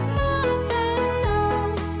and mouth and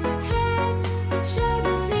nose. Head,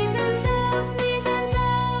 shoulders, knees and toes, knees and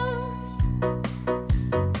toes.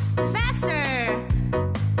 Faster.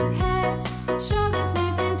 Head, shoulders,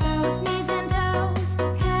 knees and toes, knees and toes.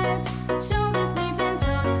 Head, shoulders, knees and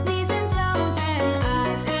toes, knees and toes, and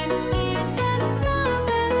eyes and ears and mouth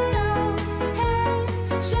and nose. Head,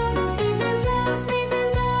 shoulders, knees and toes, knees and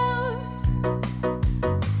toes.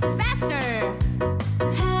 Faster.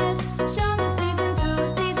 Head, shoulders, knees and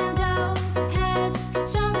toes, knees and toes. Head,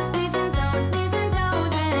 shoulders, knees and toes, knees and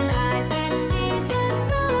toes, and eyes and ears and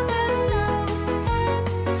mouth and nose. Head,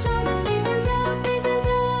 shoulders, knees and toes, knees and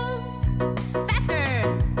toes. Faster.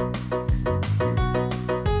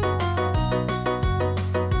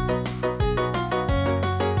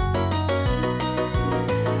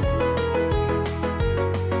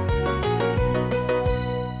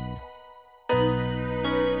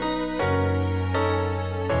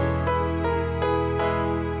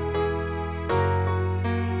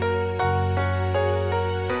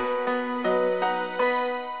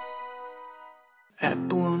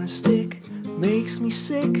 Apple on a stick makes me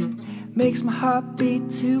sick, makes my heart beat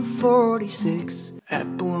 246.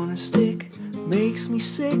 Apple on a stick makes me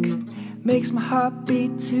sick, makes my heart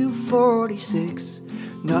beat 246.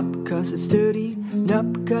 Not because it's dirty,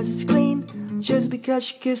 not because it's clean, just because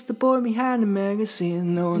she kissed the boy behind the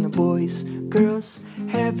magazine. On the boys, girls,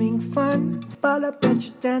 having fun, but I bet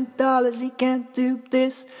you $10 he can't do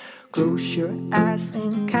this. Close your eyes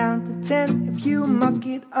and count to 10. If you muck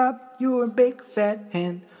it up, you're a big fat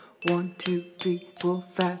hen. 1, 2, 3, 4,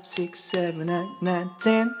 5, 6, 7, 8, 9,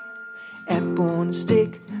 10. Apple on a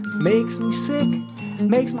stick makes me sick,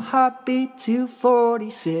 makes my heart beat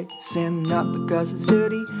 246. And not because it's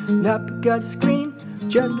dirty, not because it's clean,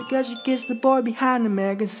 just because you kissed the boy behind the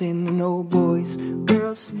magazine. And no boys,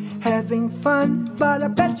 girls, having fun, but I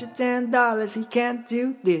bet you $10 he can't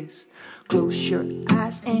do this. Close your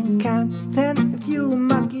eyes and count to 10. If you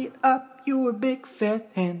muck it up, you're a big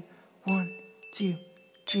fat hen. 1, 2,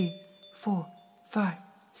 3, 4, 5,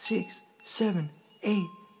 6, 7, 8,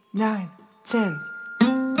 9, 10.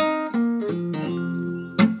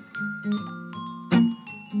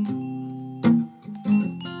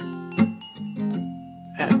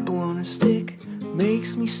 Apple on a stick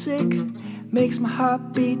makes me sick, makes my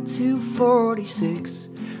heart beat 246.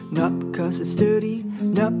 Not because it's dirty,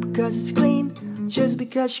 not because it's clean, just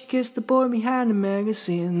because you kissed the boy behind the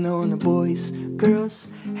magazine. On the boys, girls,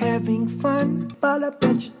 having fun, but I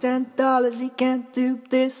bet you $10 he can't do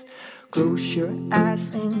this. Close your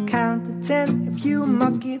eyes and count to 10. If you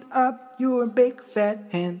muck it up, you're a big fat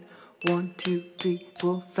hen. 1, 2, 3,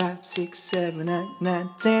 4, 5, 6, 7, 8, 9,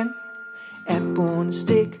 10. Apple on a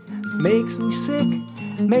stick makes me sick,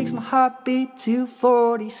 makes my heart beat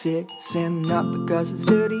 246. And not because it's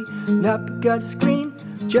dirty, not because it's clean,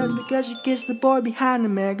 just because you kissed the boy behind the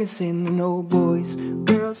magazine. And old boys,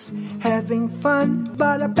 girls, having fun,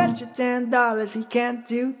 but I bet you $10 he can't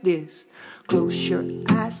do this. Close your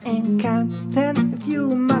eyes and count 10. If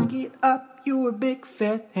you muck it up, you're a big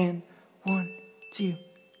fat hen. 1, 2,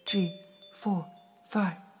 3, 4,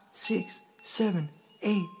 5, 6, 7,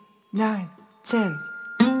 8, 9, 10.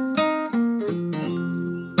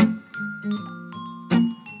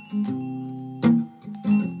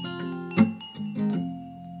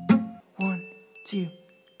 1, 2,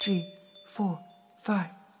 3, 4, 5,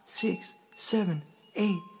 6, 7,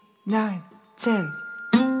 8, 9, 10.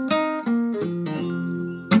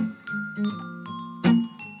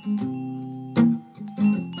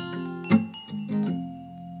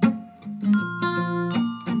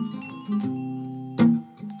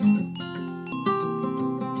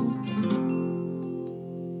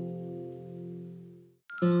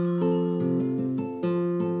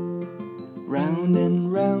 Round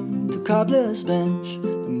and round the cobbler's bench,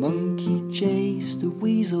 the monkey chased the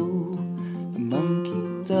weasel. The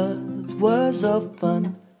monkey thought it was all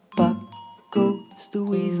fun. Pop goes the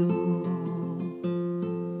weasel.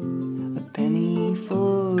 A penny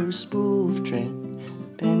for a spool of thread,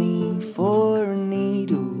 a penny for a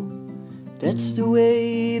needle. That's the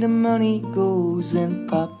way the money goes, and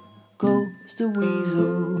pop goes the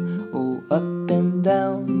weasel. Oh, up and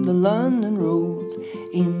down the London road,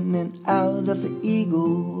 in and out of the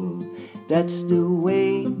Eagle. That's the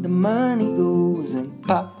way the money goes, and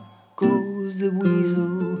pop goes the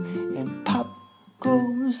weasel, and pop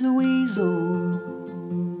goes the weasel.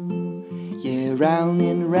 Yeah, round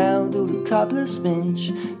and round to the cobbler's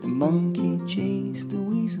bench, the monkey chased the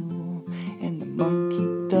weasel, and the monkey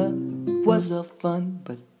thought it was all fun,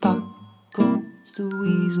 but pop goes the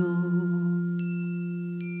weasel.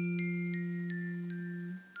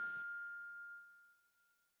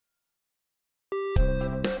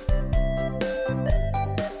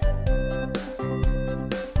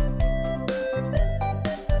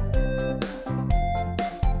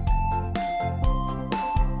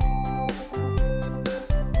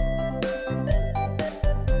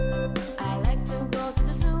 I like to go to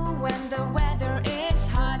the zoo when the weather is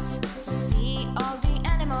hot. To see all the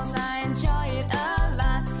animals, I enjoy it a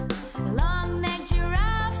lot. Long-necked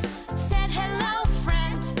giraffes said hello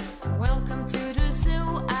friend. Welcome to the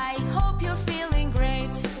zoo, I hope you're feeling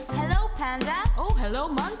great. Hello panda. Oh, hello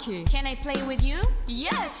monkey. Can I play with you?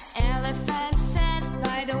 Yes. Elephant sat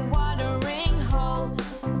by the watering hole.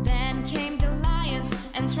 Then came the lions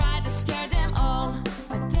and tried to scare them all.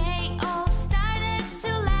 But they all started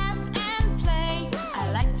to laugh and play.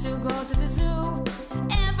 I like to go to the zoo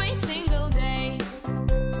every single day.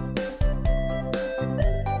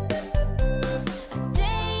 A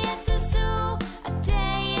day at the zoo, a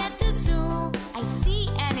day at the zoo. I see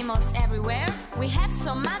animals everywhere, we have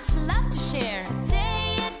so much love to share. A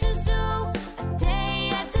day at the zoo, a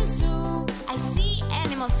day at the zoo. I see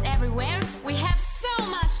animals everywhere, we have so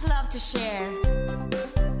much love to share.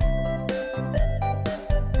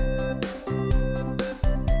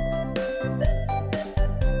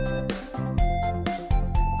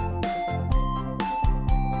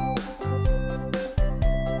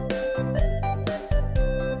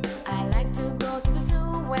 I like to go to the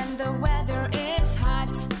zoo when the weather is hot.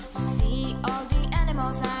 To see all the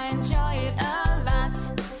animals, I enjoy it a lot.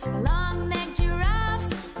 Long-necked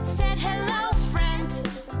giraffes said hello friend.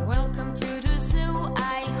 Welcome to the zoo,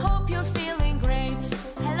 I hope you're feeling great.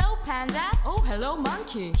 Hello panda. Oh, hello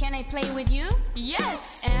monkey. Can I play with you?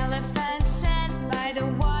 Yes. Elephant sat by the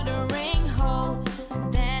watering hole.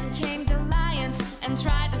 Then came the lions and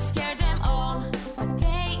tried to scare them all. But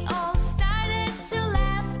they all started to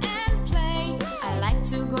laugh and play. I like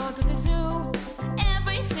to go to the zoo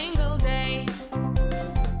every single day.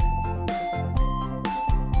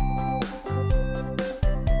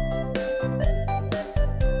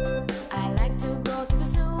 I like to go to the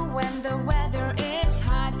zoo when the weather is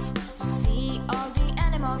hot. To see all the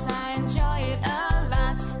animals, I enjoy it a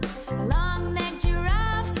lot. Long-necked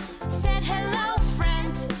giraffes said hello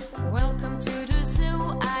friend. Welcome to the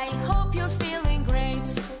zoo, I hope you're feeling great.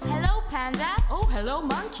 Hello panda. Oh, hello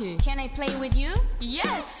Hello, monkey. Can I play with you?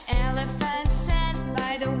 Yes. Elephant sat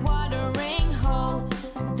by the watering hole.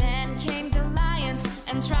 Then came the lions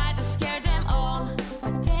and tried to scare them all.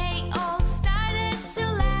 But they all started to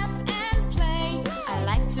laugh and play. I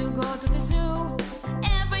like to go to the zoo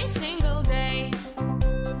every single day.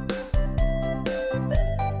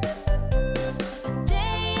 A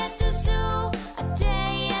day at the zoo, a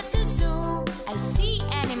day at the zoo. I see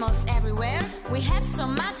animals everywhere. We have so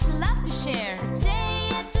much love to share. A day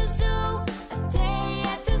at the zoo, a day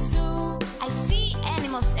at the zoo. I see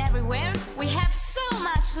animals everywhere. We have so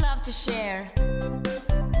much love to share.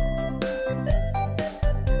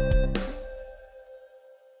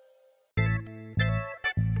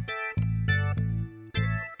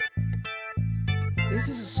 This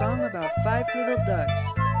is a song about 5 little ducks.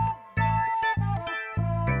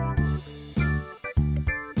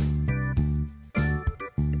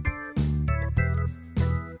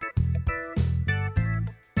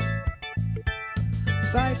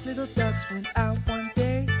 Five little ducks went out one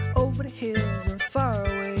day over the hills and far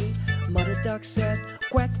away. Mother duck said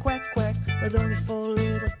quack, quack, quack, but only 4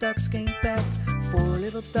 little ducks came back. 4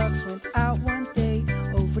 little ducks went out one day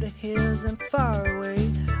over the hills and far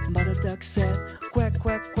away. Mother duck said quack,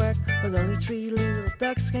 quack, quack, but only 3 little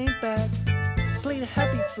ducks came back. Play the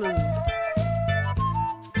happy flute.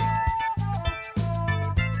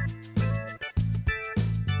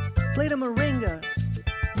 Play the maringas.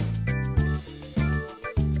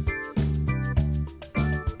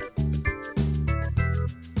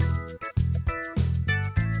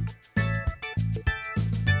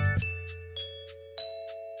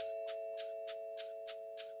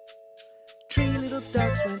 Three little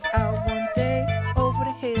ducks went out one day over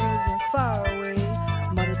the hills and far away.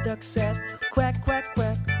 Mother duck said quack, quack,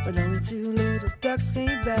 quack, but only 2 little ducks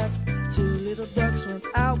came back. 2 little ducks went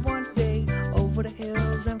out one day over the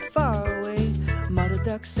hills and far away. Mother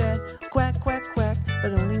duck said quack, quack, quack,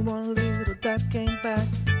 but only 1 little duck came back.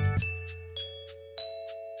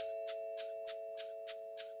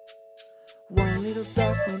 One little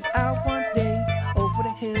duck went out one day over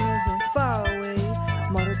the hills and far away.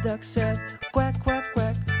 Mother duck said quack, quack,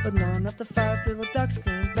 quack, but none of the 5 little ducks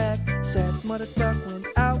came back. Said mother duck went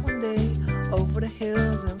out one day over the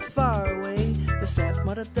hills and far away. The sad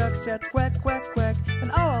mother duck said quack, quack, quack,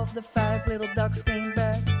 and all of the 5 little ducks came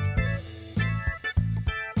back.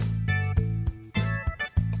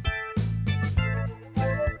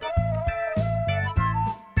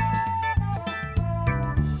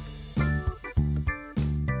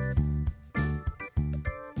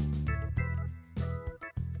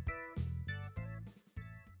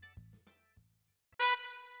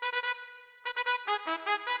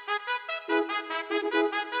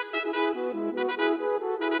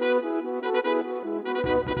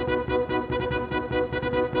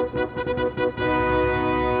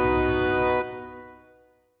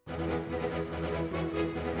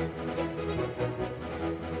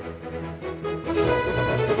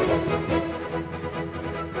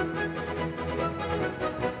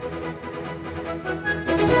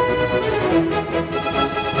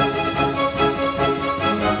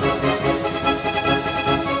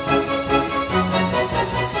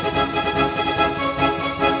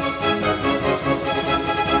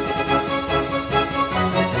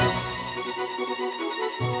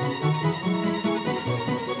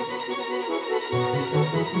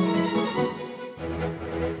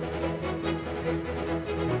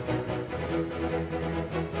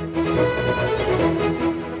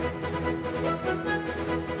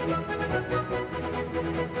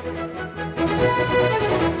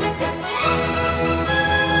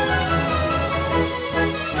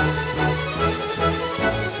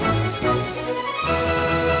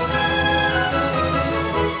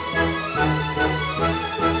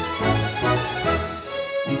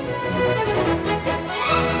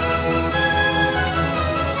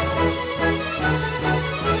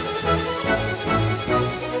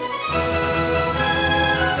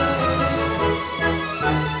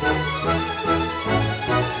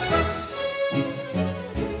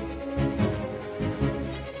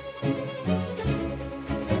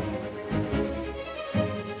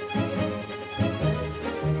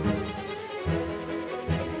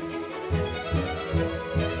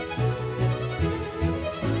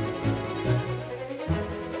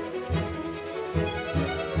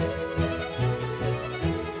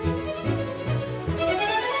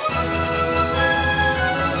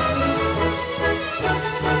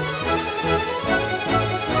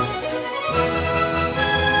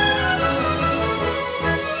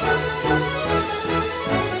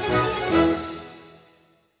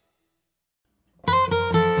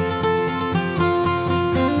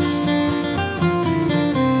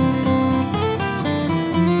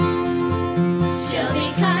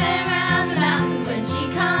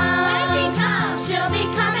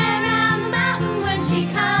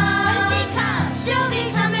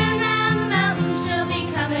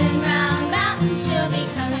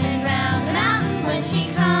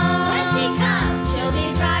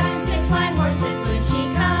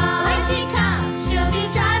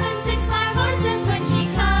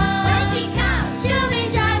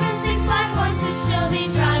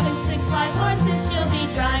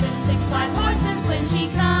 white horses when she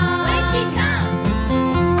comes. When she comes.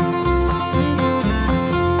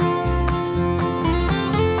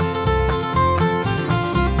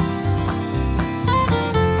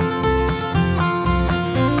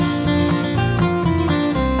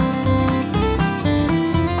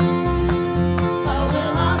 Oh,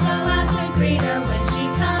 we'll all go out to greet her when she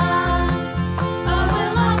comes. Oh,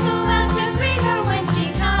 we'll all go out to greet her when she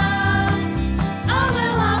comes. Oh,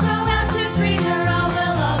 we'll all go out to greet her. Oh,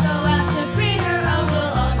 we'll all go out to greet her. Oh,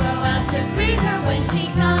 we'll all go out to greet her when she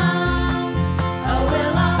comes. Oh,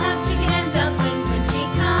 we'll all have chicken and dumplings when she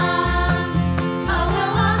comes. Oh,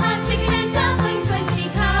 we'll all have chicken and dumplings when she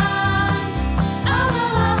comes. Oh,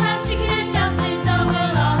 we'll all have chicken and dumplings. Oh,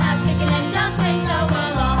 we'll all have chicken and dumplings. Oh,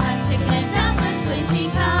 we'll all have chicken and dumplings when she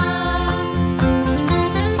comes.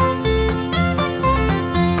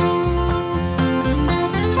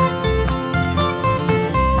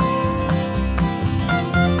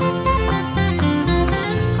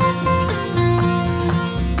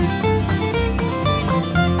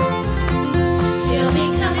 She'll be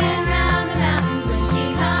coming round the mountain when she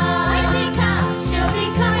comes. When she comes. She'll be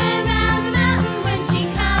coming round the mountain when she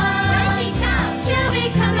comes. When she comes. She'll be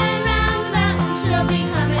coming round the mountain. She'll be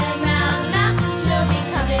coming round the mountain. She'll be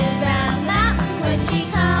coming round the mountain when she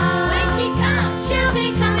comes. When she comes. She'll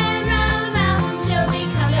be coming round the mountain. She'll be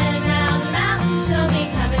coming round the mountain. She'll be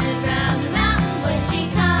coming round the mountain when she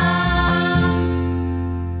comes.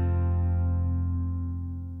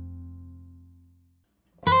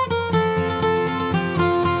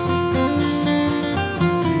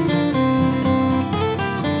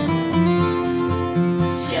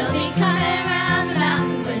 She'll be coming round the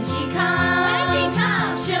mountain when she comes. When she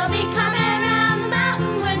comes. She'll be coming round the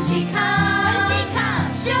mountain when she comes. When she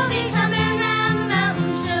comes. She'll be coming round the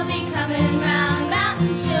mountain. She'll be coming round the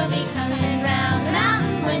mountain. She'll be coming round the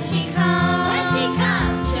mountain when she comes. When she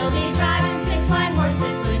comes. She'll be driving 6 white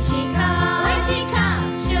horses when she comes. When she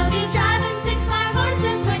comes. She'll be driving 6 white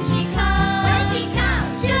horses when she comes. When she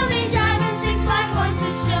comes. She'll be driving 6 white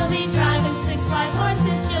horses. She'll be driving 6 white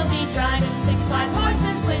horses. She'll be driving 6 white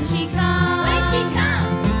horses when she comes. When she comes.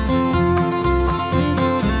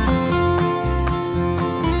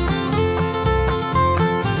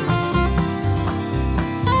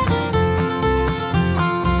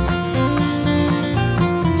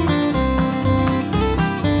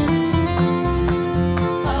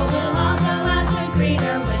 Oh, we'll all go out to greet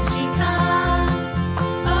her when she comes.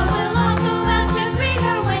 Oh, we'll all go out to greet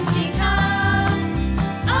her when she comes.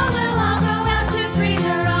 Oh, we'll all go out to greet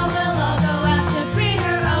her. Oh, we'll all go out to greet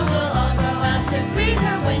her. Oh, we'll all go out to greet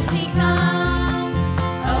her when she comes.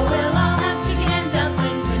 Oh, we'll all have chicken and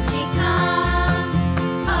dumplings when she comes.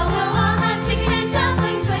 Oh, we'll all have chicken and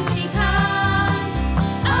dumplings when she comes.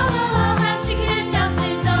 Oh, we'll all have chicken and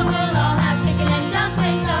dumplings. Oh, we'll all have chicken and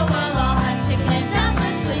dumplings. Oh, we'll all have chicken and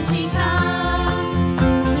dumplings when she comes.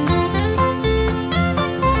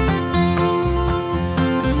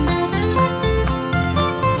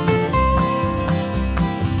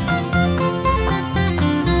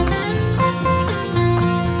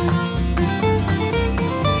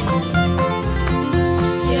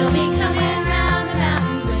 She'll be coming round the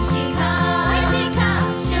mountain when she comes. When she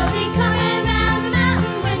comes. She'll be coming round the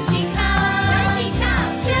mountain when she comes. When she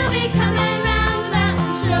comes. She'll be coming round the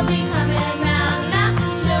mountain. She'll be coming round the mountain.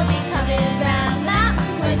 She'll be coming round the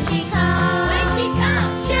mountain when she comes. When she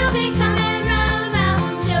comes. She'll be coming round the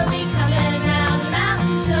mountain. She'll be coming round the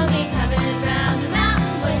mountain. She'll be coming round the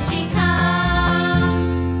mountain when she comes.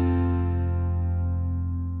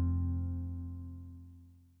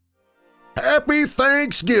 Happy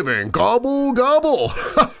Thanksgiving, gobble, gobble.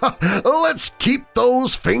 Let's keep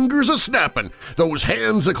those fingers a-snapping, those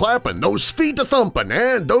hands a-clapping, those feet a-thumping,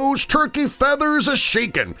 and those turkey feathers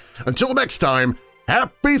a-shaking. Until next time,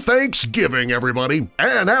 happy Thanksgiving, everybody,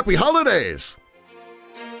 and happy holidays!